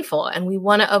painful, and we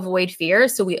want to avoid fear,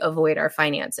 so we avoid our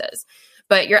finances.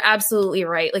 But you're absolutely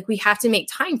right. Like, we have to make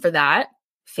time for that,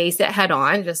 face it head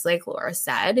on, just like Laura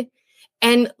said,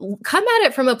 and come at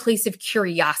it from a place of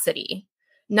curiosity,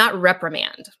 not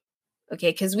reprimand.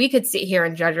 Okay, because we could sit here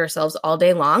and judge ourselves all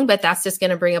day long, but that's just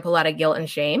going to bring up a lot of guilt and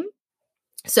shame.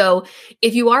 So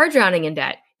if you are drowning in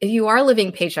debt, if you are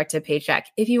living paycheck to paycheck,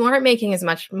 if you aren't making as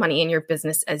much money in your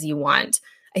business as you want,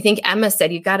 I think Emma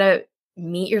said, you got to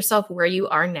meet yourself where you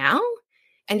are now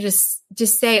and just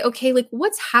say, okay, like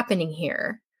what's happening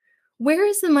here? Where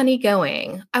is the money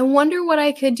going? I wonder what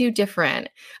I could do different.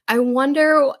 I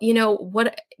wonder,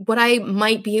 what I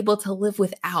might be able to live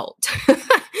without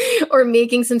or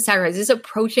making some sacrifices,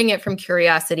 approaching it from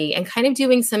curiosity and kind of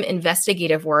doing some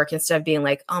investigative work instead of being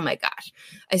like, oh my gosh,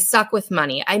 I suck with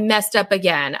money. I messed up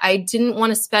again. I didn't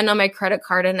want to spend on my credit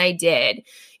card and I did,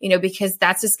 because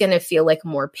that's just going to feel like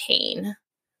more pain.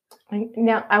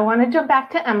 Now, I want to jump back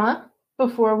to Emma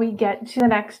before we get to the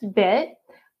next bit.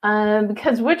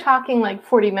 Because we're talking like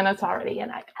 40 minutes already,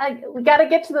 and we got to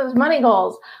get to those money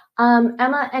goals.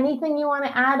 Emma, anything you want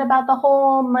to add about the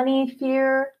whole money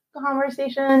fear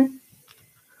conversation?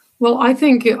 Well, I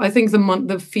think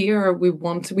the fear we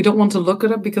don't want to look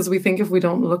at it because we think if we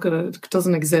don't look at it, it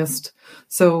doesn't exist.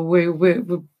 So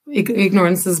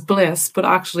ignorance is bliss, but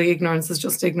actually ignorance is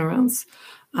just ignorance.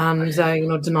 And,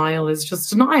 denial is just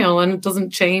denial and it doesn't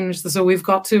change. So we've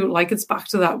got to, it's back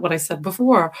to that, what I said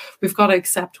before, we've got to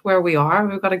accept where we are.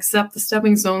 We've got to accept the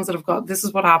stepping stones that have got, this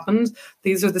is what happened.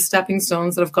 These are the stepping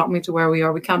stones that have got me to where we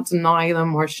are. We can't deny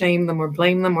them or shame them or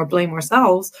blame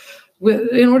ourselves.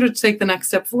 In order to take the next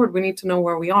step forward, we need to know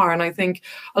where we are. And I think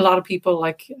a lot of people,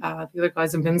 like the other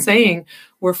guys have been saying,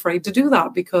 we're afraid to do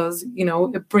that because,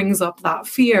 it brings up that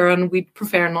fear and we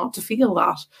prefer not to feel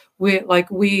that.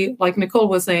 Like Nicole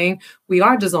was saying, we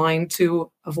are designed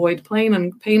to avoid pain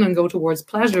and go towards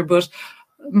pleasure, but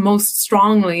most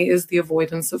strongly is the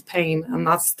avoidance of pain, and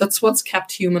that's what's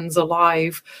kept humans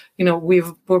alive.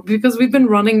 Because we've been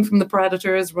running from the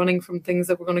predators, running from things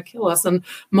that were going to kill us, and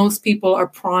most people are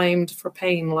primed for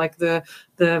pain. Like the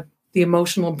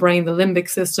emotional brain, the limbic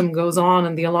system goes on,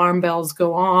 and the alarm bells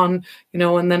go on.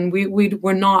 And then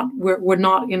we're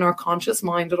not in our conscious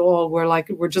mind at all. We're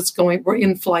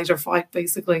in flight or fight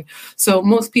basically. So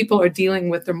most people are dealing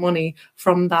with their money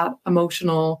from that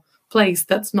emotional place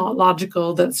that's not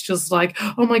logical, that's just like,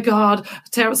 oh my God,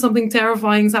 something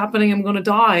terrifying is happening, I'm going to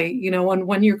die, and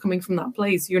when you're coming from that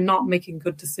place, you're not making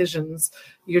good decisions.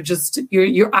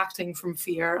 You're acting from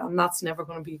fear, and that's never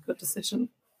going to be a good decision.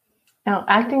 Now,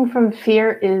 acting from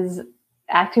fear is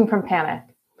acting from panic.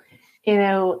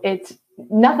 It's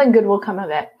nothing good will come of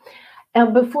it.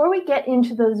 And before we get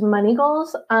into those money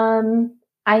goals, I'm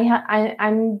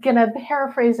going to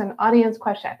paraphrase an audience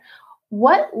question.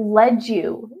 What led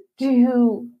you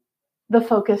to the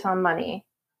focus on money?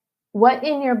 What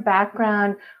in your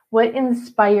background, what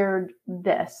inspired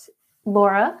this?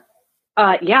 Laura?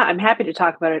 Yeah, I'm happy to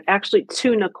talk about it. Actually,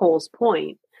 to Nicole's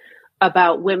point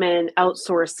about women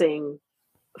outsourcing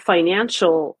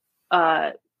financial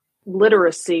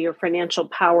literacy or financial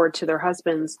power to their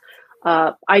husbands,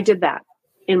 I did that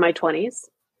in my 20s.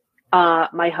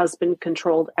 My husband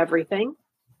controlled everything.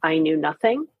 I knew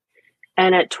nothing.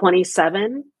 And at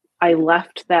 27, I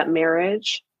left that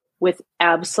marriage with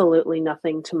absolutely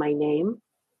nothing to my name.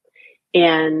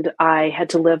 And I had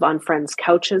to live on friends'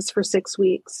 couches for 6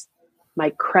 weeks.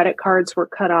 My credit cards were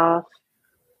cut off.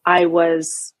 I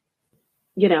was,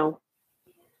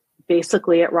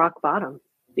 basically at rock bottom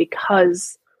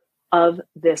because of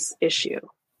this issue.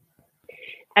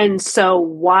 And so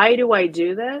why do I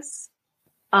do this?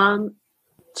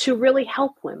 To really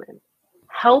help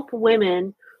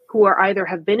women who are either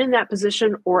have been in that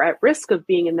position or at risk of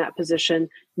being in that position,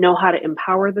 know how to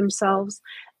empower themselves.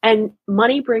 And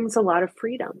money brings a lot of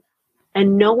freedom.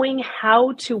 And knowing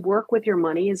how to work with your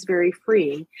money is very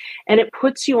freeing. And it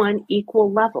puts you on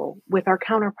equal level with our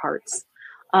counterparts.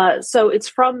 So it's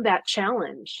from that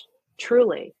challenge,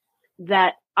 truly,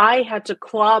 that I had to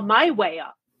claw my way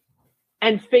up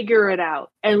and figure it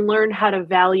out and learn how to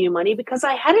value money, because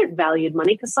I hadn't valued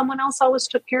money because someone else always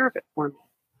took care of it for me.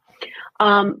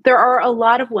 There are a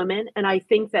lot of women, and I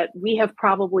think that we have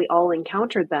probably all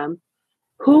encountered them,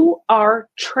 who are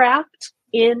trapped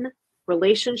in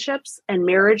relationships and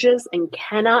marriages and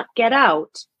cannot get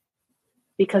out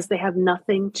because they have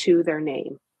nothing to their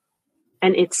name.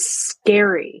 And it's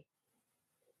scary.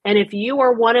 And if you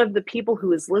are one of the people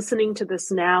who is listening to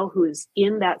this now, who is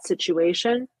in that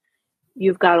situation,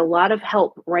 you've got a lot of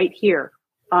help right here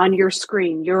on your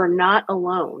screen. You're not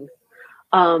alone.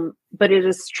 But it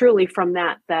is truly from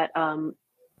that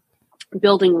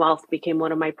building wealth became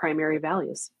one of my primary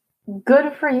values.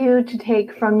 Good for you to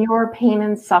take from your pain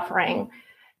and suffering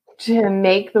to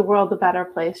make the world a better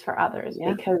place for others,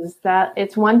 because that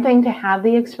it's one thing to have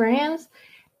the experience.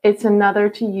 It's another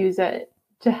to use it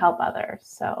to help others.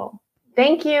 So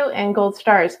thank you and gold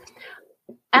stars.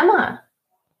 Emma,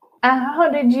 how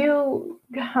did you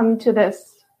come to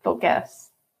this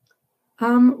focus?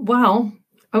 Well,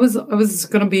 I was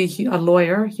going to be a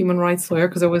lawyer, human rights lawyer,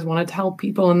 because I always wanted to help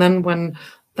people. And then when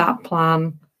that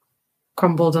plan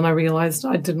crumbled and I realized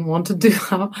I didn't want to do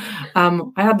that,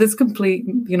 I had this complete,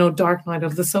 dark night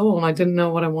of the soul, and I didn't know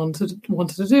what I wanted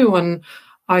to do. And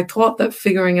I thought that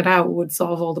figuring it out would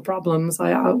solve all the problems.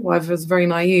 I was very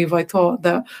naive. I thought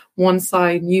that once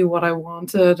I knew what I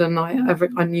wanted and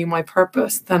I knew my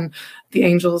purpose, then the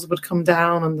angels would come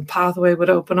down and the pathway would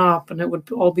open up and it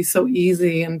would all be so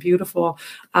easy and beautiful.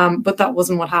 But that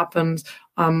wasn't what happened,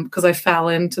 because I fell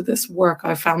into this work.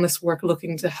 I found this work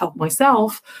looking to help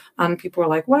myself, and people were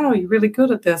like, wow, you're really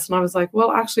good at this. And I was like,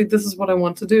 well, actually, this is what I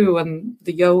want to do. And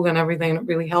the yoga and everything, it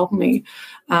really helped me.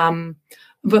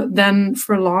 But then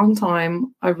for a long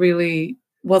time, I really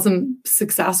wasn't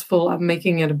successful at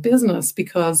making it a business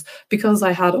because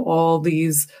I had all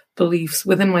these beliefs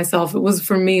within myself.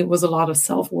 For me, it was a lot of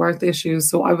self-worth issues.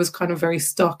 So I was kind of very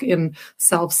stuck in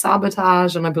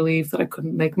self-sabotage, and I believed that I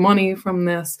couldn't make money from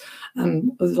this.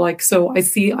 And so I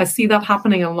see that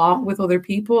happening a lot with other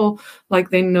people. Like,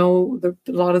 they know,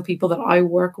 a lot of people that I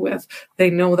work with, they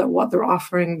know that what they're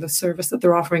offering, the service that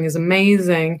they're offering is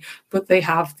amazing, but they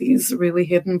have these really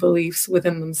hidden beliefs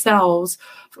within themselves,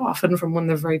 often from when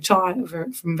they're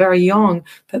from very young,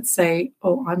 that say,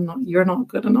 oh, you're not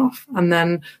good enough. And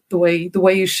then the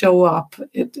way you show up,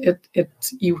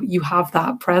 you have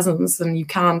that presence, and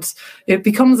it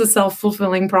becomes a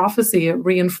self-fulfilling prophecy. It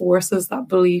reinforces that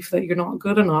belief that you're not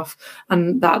good enough,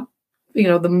 and that,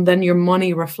 then your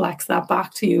money reflects that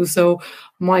back to you. So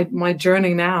my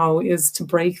journey now is to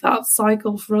break that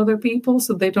cycle for other people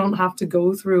so they don't have to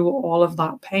go through all of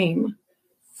that pain.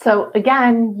 So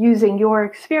again, using your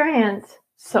experience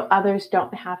so others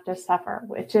don't have to suffer,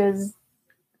 which is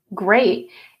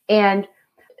great. And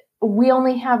we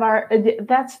only have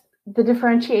that's the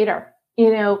differentiator.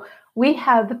 We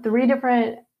have 3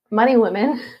 different money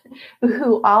women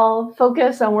who all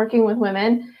focus on working with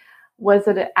women. Was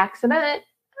it an accident?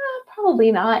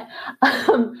 Probably not.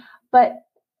 But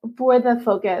for the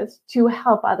focus to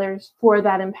help others, for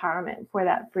that empowerment, for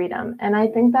that freedom. And I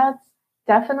think that's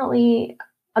definitely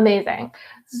amazing.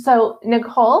 So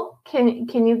Nicole, can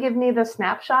you give me the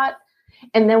snapshot?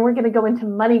 And then we're going to go into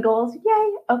money goals.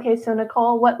 Yay. Okay. So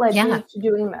Nicole, what led you to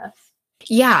doing this?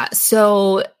 Yeah.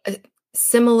 So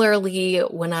similarly,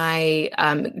 when I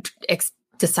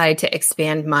decided to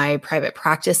expand my private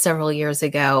practice several years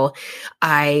ago,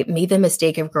 I made the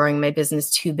mistake of growing my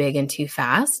business too big and too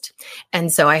fast.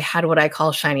 And so I had what I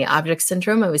call shiny object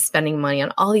syndrome. I was spending money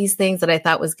on all these things that I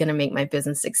thought was going to make my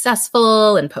business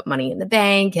successful and put money in the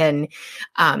bank. And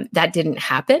that didn't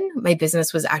happen. My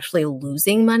business was actually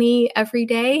losing money every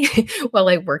day while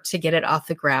I worked to get it off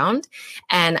the ground.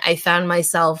 And I found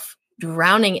myself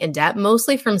drowning in debt,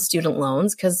 mostly from student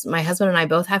loans, because my husband and I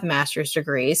both have master's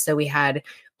degrees. So we had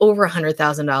over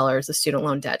 $100,000 of student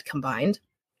loan debt combined.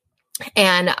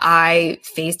 And I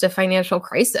faced a financial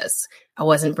crisis. I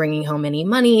wasn't bringing home any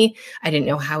money. I didn't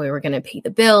know how we were going to pay the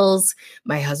bills.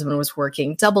 My husband was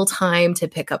working double time to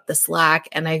pick up the slack,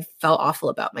 and I felt awful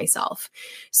about myself.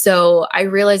 So I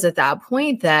realized at that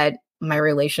point that my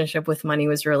relationship with money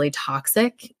was really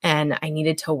toxic, and I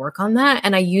needed to work on that.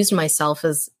 And I used myself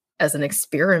as an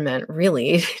experiment,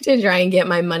 really, to try and get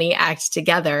my money act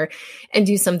together and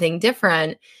do something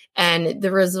different. And the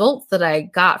results that I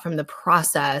got from the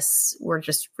process were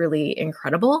just really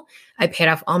incredible. I paid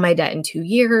off all my debt in 2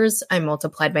 years. I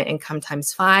multiplied my income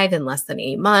times 5 in less than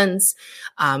 8 months.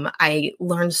 I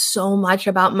learned so much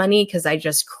about money because I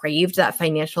just craved that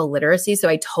financial literacy. So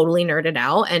I totally nerded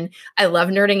out, and I love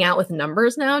nerding out with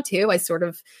numbers now too. I sort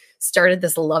of started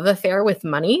this love affair with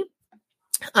money.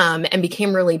 And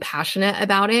became really passionate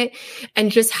about it. And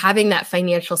just having that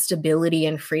financial stability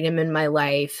and freedom in my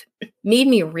life made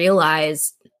me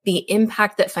realize the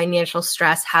impact that financial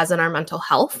stress has on our mental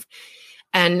health.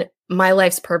 And my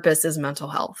life's purpose is mental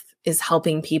health, is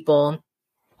helping people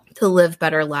to live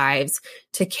better lives,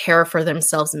 to care for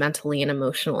themselves mentally and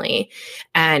emotionally.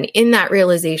 And in that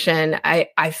realization,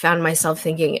 I found myself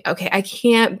thinking, okay, I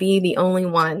can't be the only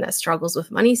one that struggles with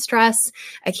money stress.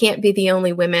 I can't be the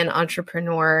only women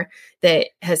entrepreneur that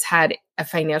has had a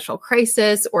financial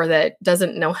crisis or that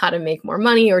doesn't know how to make more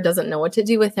money or doesn't know what to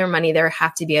do with their money. There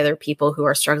have to be other people who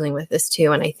are struggling with this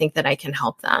too. And I think that I can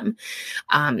help them.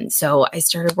 So I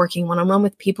started working one-on-one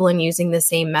with people and using the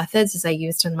same methods as I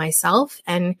used in myself.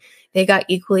 And they got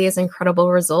equally as incredible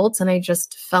results. And I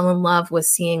just fell in love with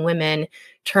seeing women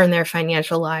turn their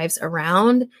financial lives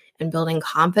around and building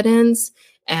confidence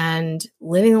and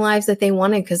living the lives that they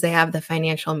wanted because they have the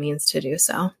financial means to do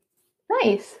so.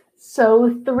 Nice.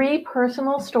 So 3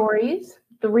 personal stories,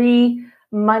 3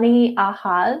 money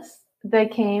ahas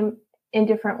that came in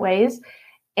different ways.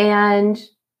 And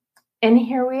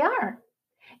here we are.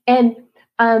 And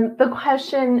the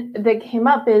question that came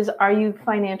up is, are you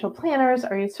financial planners?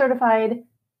 Are you certified?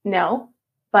 No,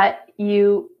 but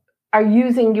you are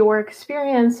using your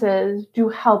experiences to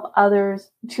help others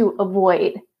to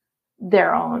avoid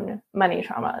their own money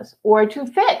traumas or to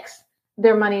fix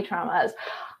their money traumas.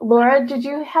 Laura, did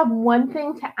you have one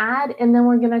thing to add? And then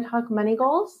we're going to talk money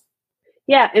goals.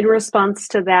 Yeah, in response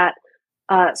to that,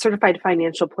 certified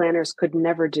financial planners could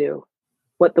never do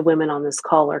what the women on this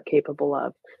call are capable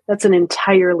of. That's an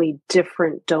entirely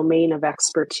different domain of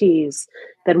expertise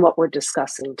than what we're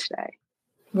discussing today.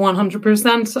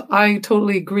 100%. I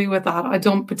totally agree with that. I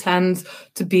don't pretend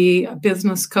to be a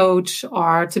business coach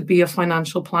or to be a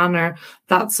financial planner.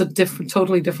 That's a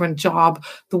totally different job.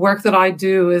 The work that I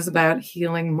do is about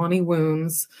healing money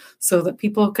wounds so that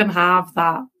people can have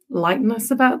that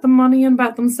lightness about the money and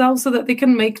about themselves, so that they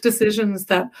can make decisions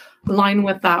that align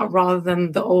with that, rather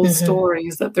than the old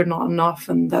stories that they're not enough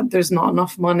and that there's not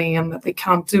enough money and that they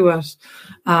can't do it.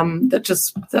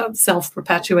 That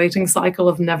self-perpetuating cycle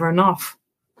of never enough.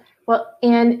 Well,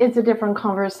 and it's a different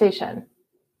conversation.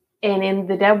 And in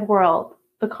the dev world,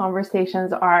 the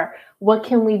conversations are, what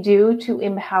can we do to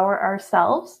empower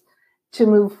ourselves to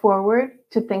move forward,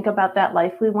 to think about that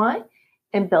life we want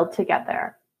and build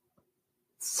together?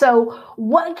 So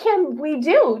what can we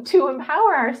do to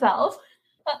empower ourselves?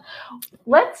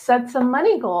 Let's set some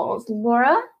money goals.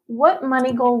 Laura, what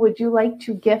money goal would you like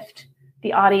to gift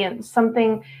the audience?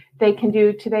 Something they can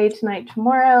do today, tonight,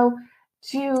 tomorrow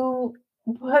to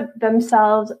put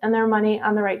themselves and their money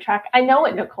on the right track. I know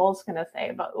what Nicole's going to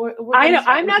say, but I know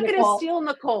I'm not going to steal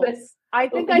Nicole's. I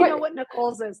think I know what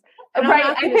Nicole's is. Right.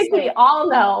 I think we all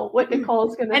know what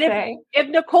Nicole's going to say. If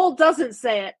Nicole doesn't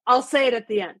say it, I'll say it at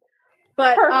the end.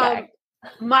 But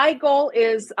my goal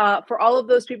is for all of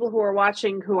those people who are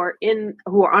watching, who are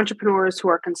entrepreneurs, who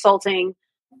are consulting,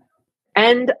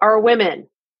 and are women,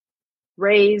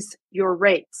 raise your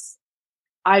rates.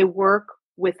 I work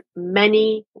with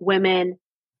many women,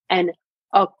 and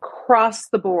across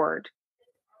the board,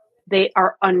 they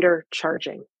are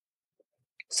undercharging.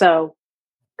 So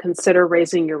consider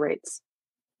raising your rates.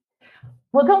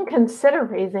 Well, don't consider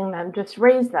raising them, just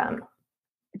raise them.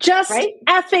 Just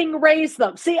effing raise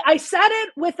them. See, I said it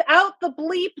without the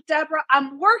bleep, Deborah.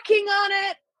 I'm working on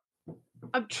it.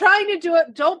 I'm trying to do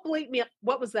it. Don't bleep me.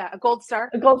 What was that? A gold star?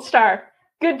 A gold star.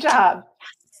 Good job.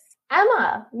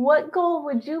 Emma, what goal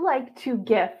would you like to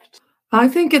gift? I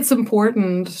think it's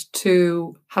important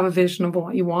to have a vision of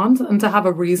what you want and to have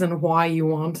a reason why you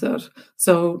want it.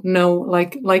 So no,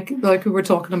 like we were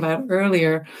talking about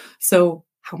earlier. So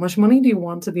how much money do you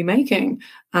want to be making,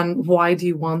 and why do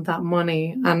you want that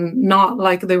money? And not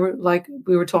like we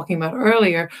were talking about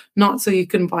earlier, not so you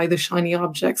can buy the shiny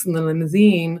objects in the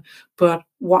limousine, but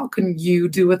what can you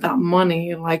do with that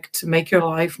money, like to make your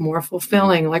life more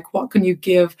fulfilling? Like what can you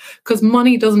give? Because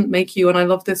money doesn't make you, and I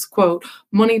love this quote,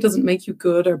 money doesn't make you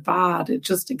good or bad. It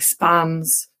just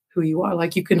expands who you are.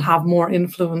 Like you can have more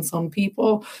influence on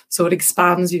people. So it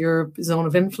expands your zone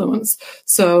of influence.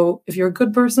 So if you're a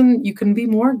good person, you can be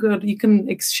more good. You can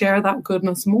share that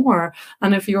goodness more.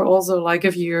 And if you're also like,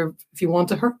 if you want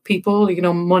to hurt people,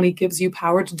 money gives you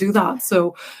power to do that.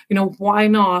 So, why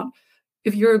not?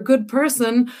 If you're a good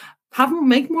person, have them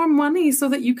make more money so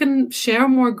that you can share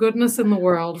more goodness in the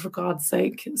world, for God's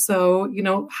sake. So,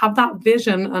 have that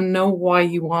vision and know why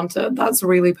you want it. That's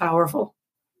really powerful.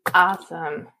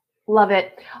 Awesome. Love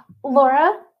it.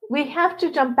 Laura, we have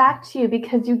to jump back to you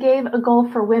because you gave a goal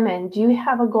for women. Do you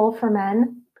have a goal for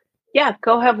men? Yeah,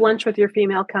 go have lunch with your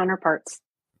female counterparts.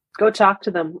 Go talk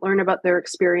to them. Learn about their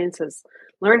experiences.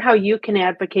 Learn how you can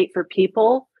advocate for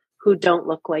people who don't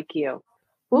look like you.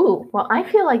 Ooh, well, I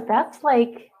feel like that's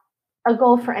like a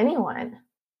goal for anyone.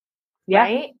 Yeah,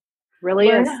 right? Really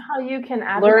Learn is. how you can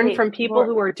advocate. Learn from people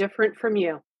who are different from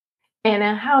you. And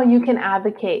how you can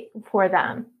advocate for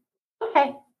them.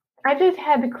 Okay. I just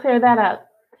had to clear that up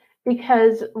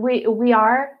because we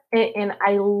are, and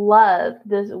I love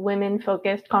this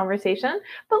women-focused conversation,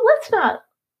 but let's not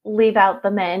leave out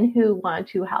the men who want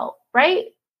to help, right?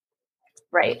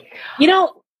 Right.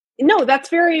 No, that's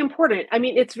very important. I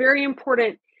mean, it's very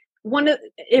important.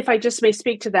 If I just may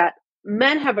speak to that,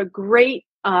 men have a great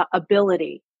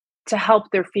ability to help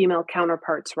their female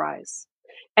counterparts rise.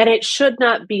 And it should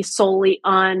not be solely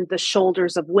on the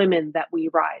shoulders of women that we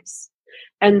rise.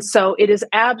 And so it is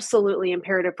absolutely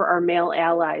imperative for our male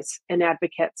allies and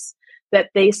advocates that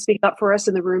they speak up for us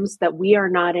in the rooms that we are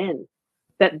not in,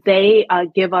 that they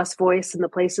give us voice in the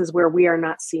places where we are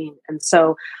not seen. And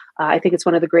so I think it's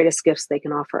one of the greatest gifts they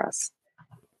can offer us.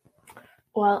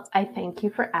 Well, I thank you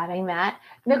for adding that.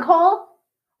 Nicole,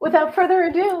 without further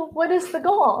ado, what is the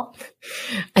goal?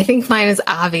 I think mine is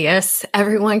obvious.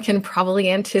 Everyone can probably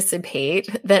anticipate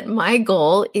that my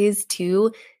goal is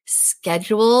to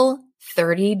schedule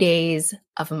 30 days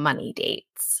of money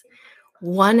dates.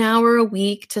 1 hour a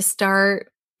week to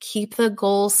start, keep the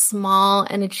goal small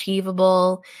and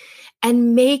achievable,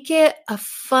 and make it a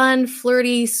fun,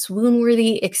 flirty,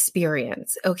 swoon-worthy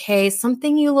experience, okay?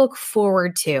 Something you look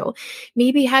forward to.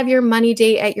 Maybe have your money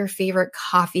date at your favorite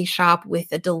coffee shop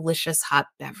with a delicious hot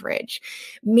beverage.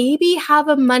 Maybe have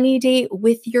a money date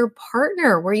with your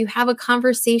partner where you have a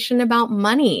conversation about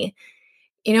money.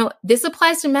 This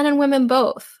applies to men and women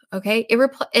both, okay?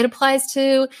 It applies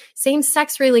to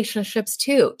same-sex relationships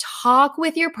too. Talk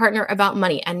with your partner about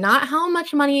money, and not how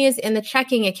much money is in the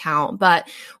checking account, but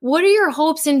what are your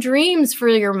hopes and dreams for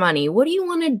your money? What do you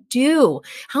want to do?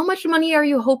 How much money are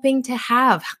you hoping to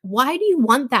have? Why do you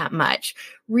want that much?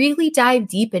 Really dive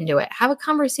deep into it. Have a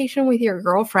conversation with your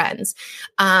girlfriends.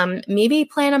 Maybe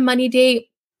plan a money date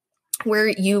where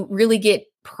you really get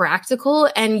practical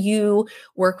and you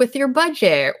work with your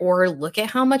budget, or look at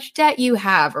how much debt you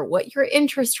have or what your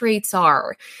interest rates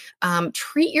are.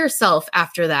 Treat yourself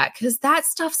after that, because that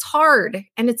stuff's hard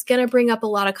and it's going to bring up a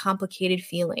lot of complicated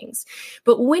feelings.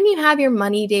 But when you have your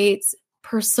money dates,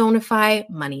 personify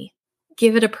money.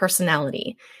 Give it a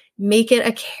personality. Make it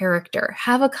a character.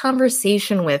 Have a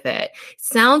conversation with it.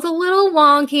 Sounds a little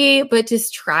wonky, but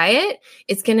just try it.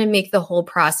 It's going to make the whole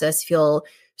process feel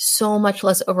so much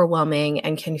less overwhelming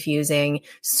and confusing,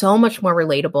 so much more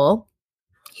relatable.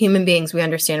 Human beings, we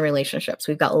understand relationships.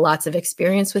 We've got lots of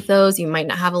experience with those. You might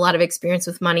not have a lot of experience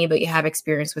with money, but you have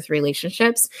experience with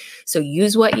relationships. So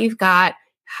use what you've got.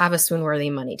 Have a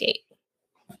swoon-worthy money date.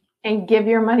 And give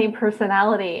your money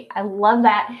personality. I love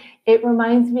that. It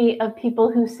reminds me of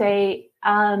people who say,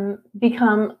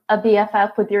 become a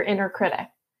BFF with your inner critic.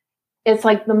 It's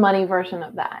like the money version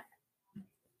of that.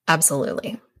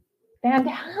 Absolutely.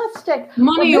 Fantastic.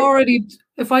 Money already,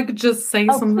 if I could just say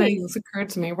something please. that's occurred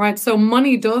to me, right? So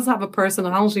money does have a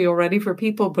personality already for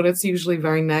people, but it's usually a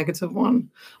very negative one.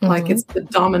 Mm-hmm. Like it's the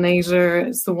dominator.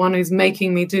 It's the one who's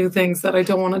making me do things that I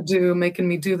don't want to do, making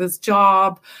me do this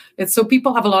job. It's so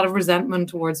people have a lot of resentment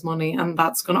towards money, and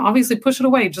that's going to obviously push it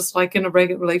away, just like in a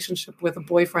regular relationship with a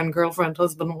boyfriend, girlfriend,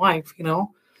 husband, wife,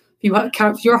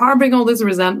 If you're harboring all this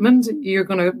resentment,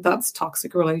 that's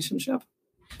toxic relationship.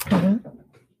 Mm-hmm.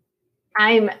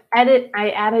 I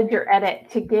added your edit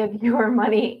to give your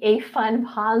money a fun,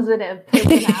 positive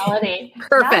personality.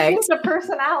 Perfect. Not just a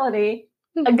personality,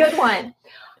 a good one.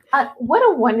 What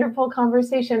a wonderful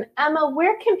conversation. Emma,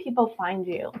 where can people find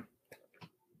you?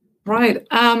 Right.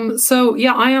 So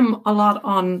yeah, I am a lot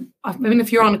on,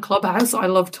 if you're on a Clubhouse, I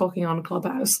love talking on a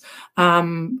Clubhouse.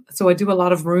 So I do a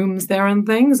lot of rooms there and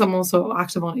things. I'm also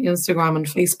active on Instagram and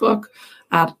Facebook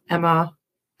at Emma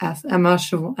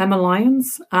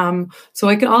Lyons. So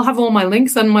I'll have all my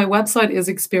links, and my website is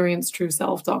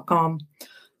experiencetrueself.com.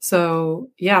 So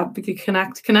yeah, you can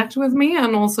connect with me.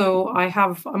 And also I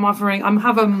have a money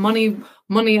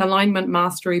alignment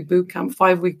mastery bootcamp,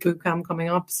 5-week bootcamp coming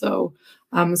up. So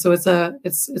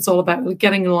it's all about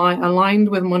getting aligned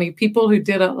with money. People who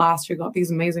did it last year got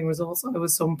these amazing results. I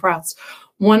was so impressed.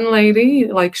 One lady,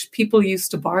 people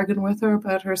used to bargain with her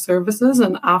about her services,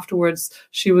 and afterwards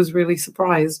she was really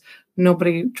surprised.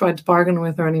 Nobody tried to bargain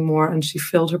with her anymore, and she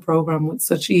filled her program with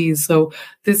such ease. So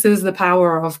this is the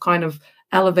power of kind of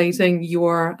elevating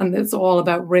and it's all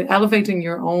about elevating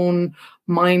your own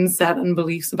mindset and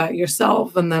beliefs about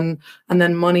yourself, and then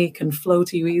money can flow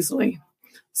to you easily.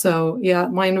 So yeah,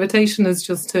 my invitation is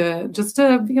just to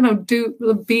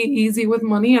be easy with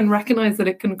money and recognize that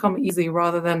it can come easy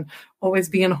rather than always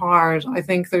being hard. I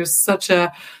think there's such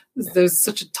a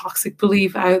toxic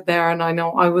belief out there, and I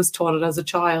know I was taught it as a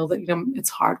child that it's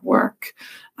hard work,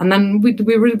 and then we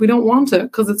don't want it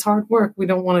because it's hard work. We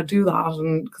don't want to do that,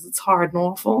 and because it's hard and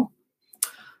awful.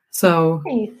 So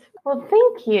nice. Well,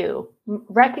 thank you.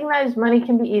 Recognize money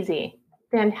can be easy.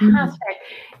 Fantastic. Mm-hmm.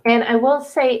 And I will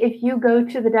say, if you go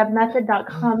to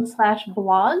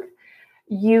thedebmethod.com/blog,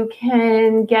 you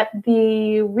can get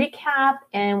the recap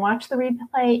and watch the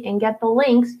replay and get the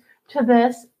links to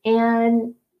this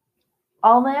and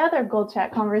all my other Gold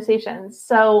Chat conversations.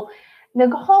 So,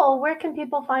 Nicole, where can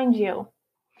people find you?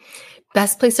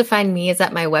 Best place to find me is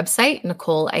at my website,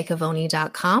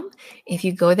 NicoleIacovoni.com. If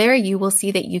you go there, you will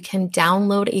see that you can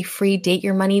download a free Date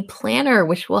Your Money planner,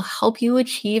 which will help you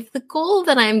achieve the goal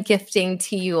that I'm gifting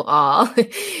to you all.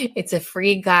 It's a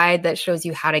free guide that shows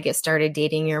you how to get started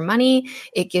dating your money.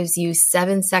 It gives you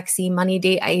 7 sexy money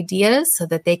date ideas so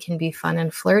that they can be fun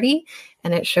and flirty.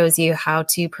 And it shows you how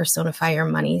to personify your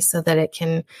money so that it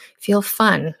can feel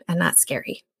fun and not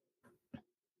scary.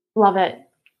 Love it.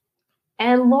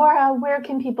 And Laura, where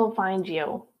can people find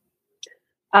you?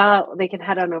 They can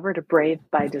head on over to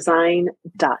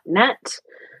bravebydesign.net.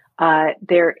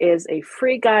 There is a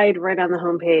free guide right on the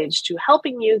homepage to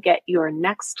helping you get your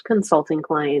next consulting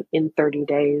client in 30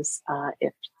 days.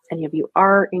 If any of you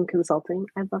are in consulting,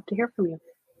 I'd love to hear from you.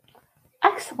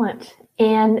 Excellent.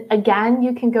 And again,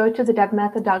 you can go to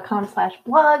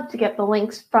thedebmethod.com/blog to get the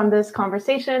links from this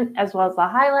conversation as well as the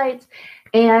highlights.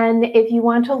 And if you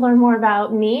want to learn more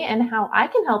about me and how I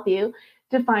can help you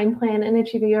define, plan, and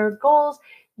achieve your goals,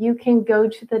 you can go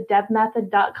to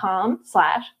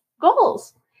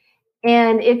thedebmethod.com/goals.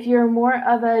 And if you're more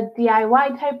of a DIY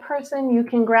type person, you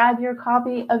can grab your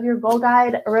copy of your goal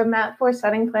guide, a roadmap for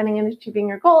setting, planning, and achieving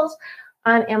your goals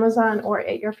on Amazon or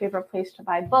at your favorite place to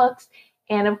buy books.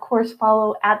 And of course,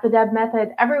 follow at the Deb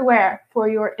Method everywhere for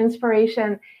your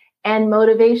inspiration and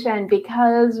motivation,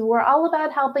 because we're all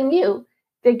about helping you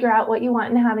figure out what you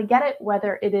want and how to get it,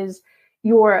 whether it is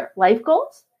your life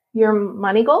goals, your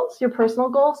money goals, your personal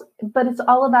goals, but it's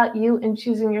all about you and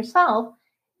choosing yourself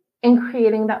and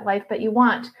creating that life that you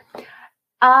want.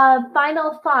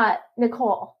 Final thought,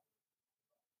 Nicole.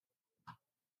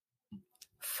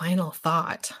 Final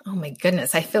thought. Oh my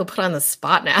goodness. I feel put on the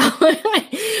spot now.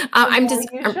 I'm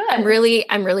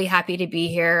really happy to be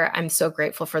here. I'm so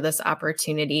grateful for this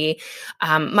opportunity.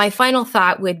 My final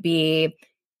thought would be,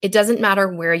 it doesn't matter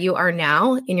where you are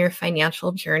now in your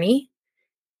financial journey.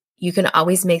 You can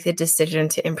always make the decision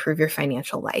to improve your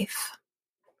financial life.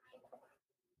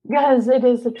 Because it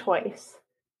is a choice.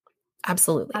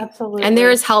 Absolutely. Absolutely. And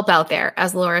there is help out there,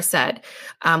 as Laura said.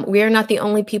 We are not the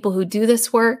only people who do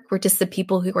this work. We're just the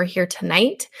people who are here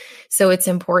tonight. So it's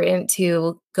important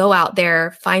to go out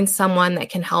there, find someone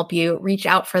that can help you, reach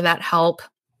out for that help.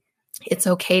 It's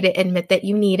okay to admit that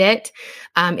you need it.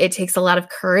 It takes a lot of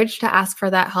courage to ask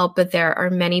for that help, but there are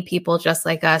many people just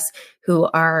like us who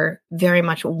are very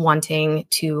much wanting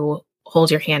to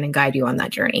hold your hand and guide you on that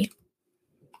journey.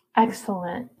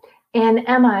 Excellent. And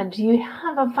Emma, do you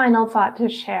have a final thought to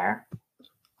share?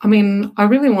 I mean, I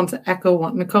really want to echo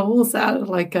what Nicole said.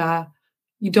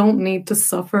 You don't need to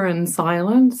suffer in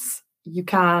silence. You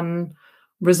can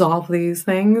resolve these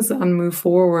things and move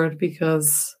forward,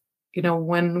 because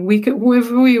when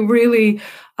if we really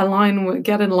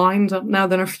get aligned up now,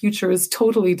 then our future is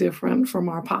totally different from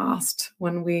our past.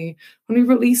 When we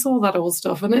release all that old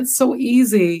stuff, and it's so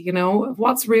easy,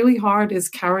 what's really hard is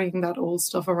carrying that old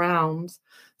stuff around.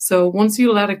 So once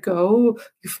you let it go,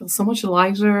 you feel so much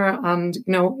lighter, and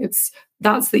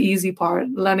that's the easy part,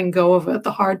 letting go of it.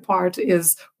 The hard part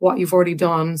is what you've already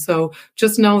done. So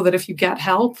just know that if you get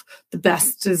help, the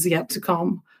best is yet to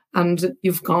come. And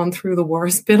you've gone through the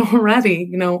worst bit already.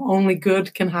 Only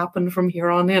good can happen from here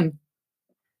on in.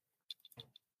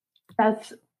 I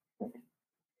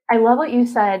love what you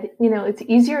said. It's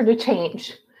easier to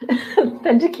change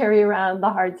than to carry around the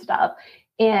hard stuff.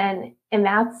 And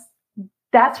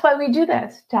that's why we do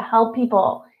this, to help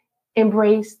people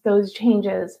embrace those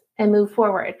changes and move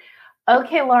forward.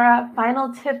 Okay, Laura,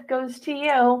 final tip goes to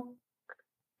you.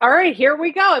 All right, here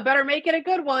we go. I better make it a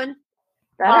good one.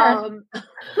 No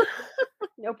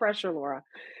pressure, Laura.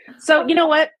 So you know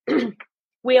what?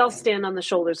 We all stand on the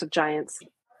shoulders of giants.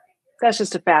 That's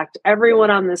just a fact. Everyone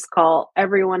on this call,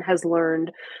 everyone has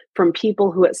learned from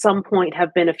people who at some point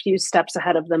have been a few steps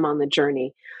ahead of them on the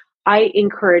journey. I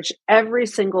encourage every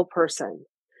single person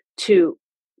to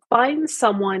find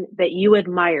someone that you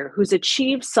admire who's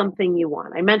achieved something you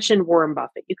want. I mentioned Warren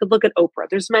Buffett. You could look at Oprah.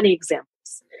 There's many examples.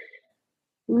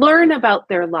 Learn about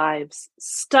their lives,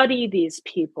 study these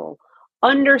people,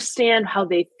 understand how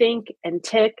they think and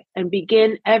tick, and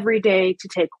begin every day to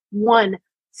take one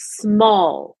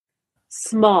small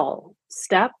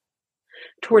step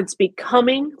towards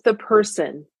becoming the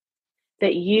person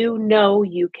that you know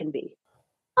you can be.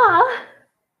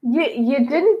 You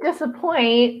didn't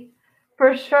disappoint,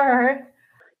 for sure.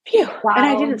 Phew. Wow. And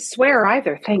I didn't swear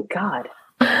either, thank God.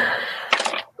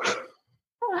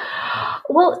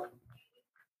 Well,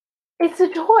 it's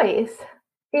a choice.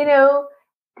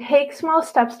 Take small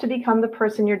steps to become the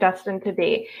person you're destined to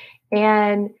be.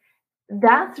 And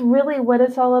that's really what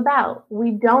it's all about. We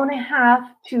don't have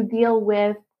to deal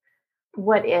with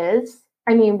what is.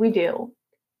 I mean, we do.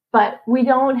 but we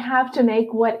don't have to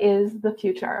make what is the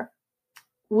future.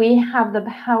 We have the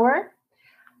power.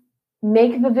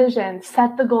 Make the vision,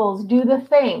 set the goals, do the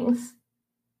things.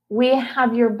 We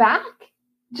have your back.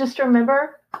 Just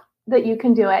remember that you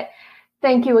can do it.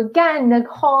 Thank you again,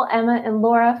 Nicole, Emma, and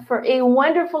Laura, for a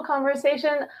wonderful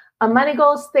conversation on money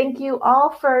goals. Thank you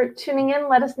all for tuning in.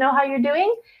 Let us know how you're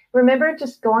doing. Remember,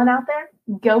 just go on out there,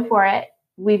 go for it.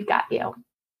 We've got you.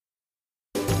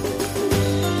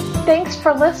 Thanks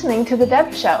for listening to The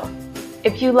Deb Show.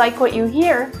 If you like what you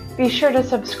hear, be sure to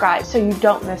subscribe so you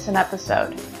don't miss an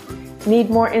episode.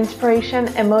 Need more inspiration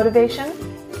and motivation?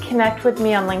 Connect with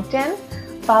me on LinkedIn,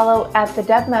 follow at The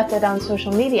Deb Method on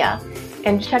social media,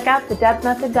 and check out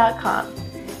thedebmethod.com.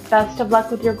 Best of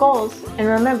luck with your goals, and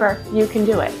remember, you can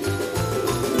do it.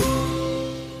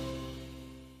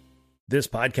 This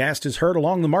podcast is heard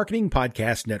along the Marketing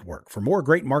Podcast Network. For more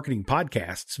great marketing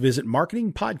podcasts, visit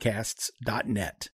marketingpodcasts.net.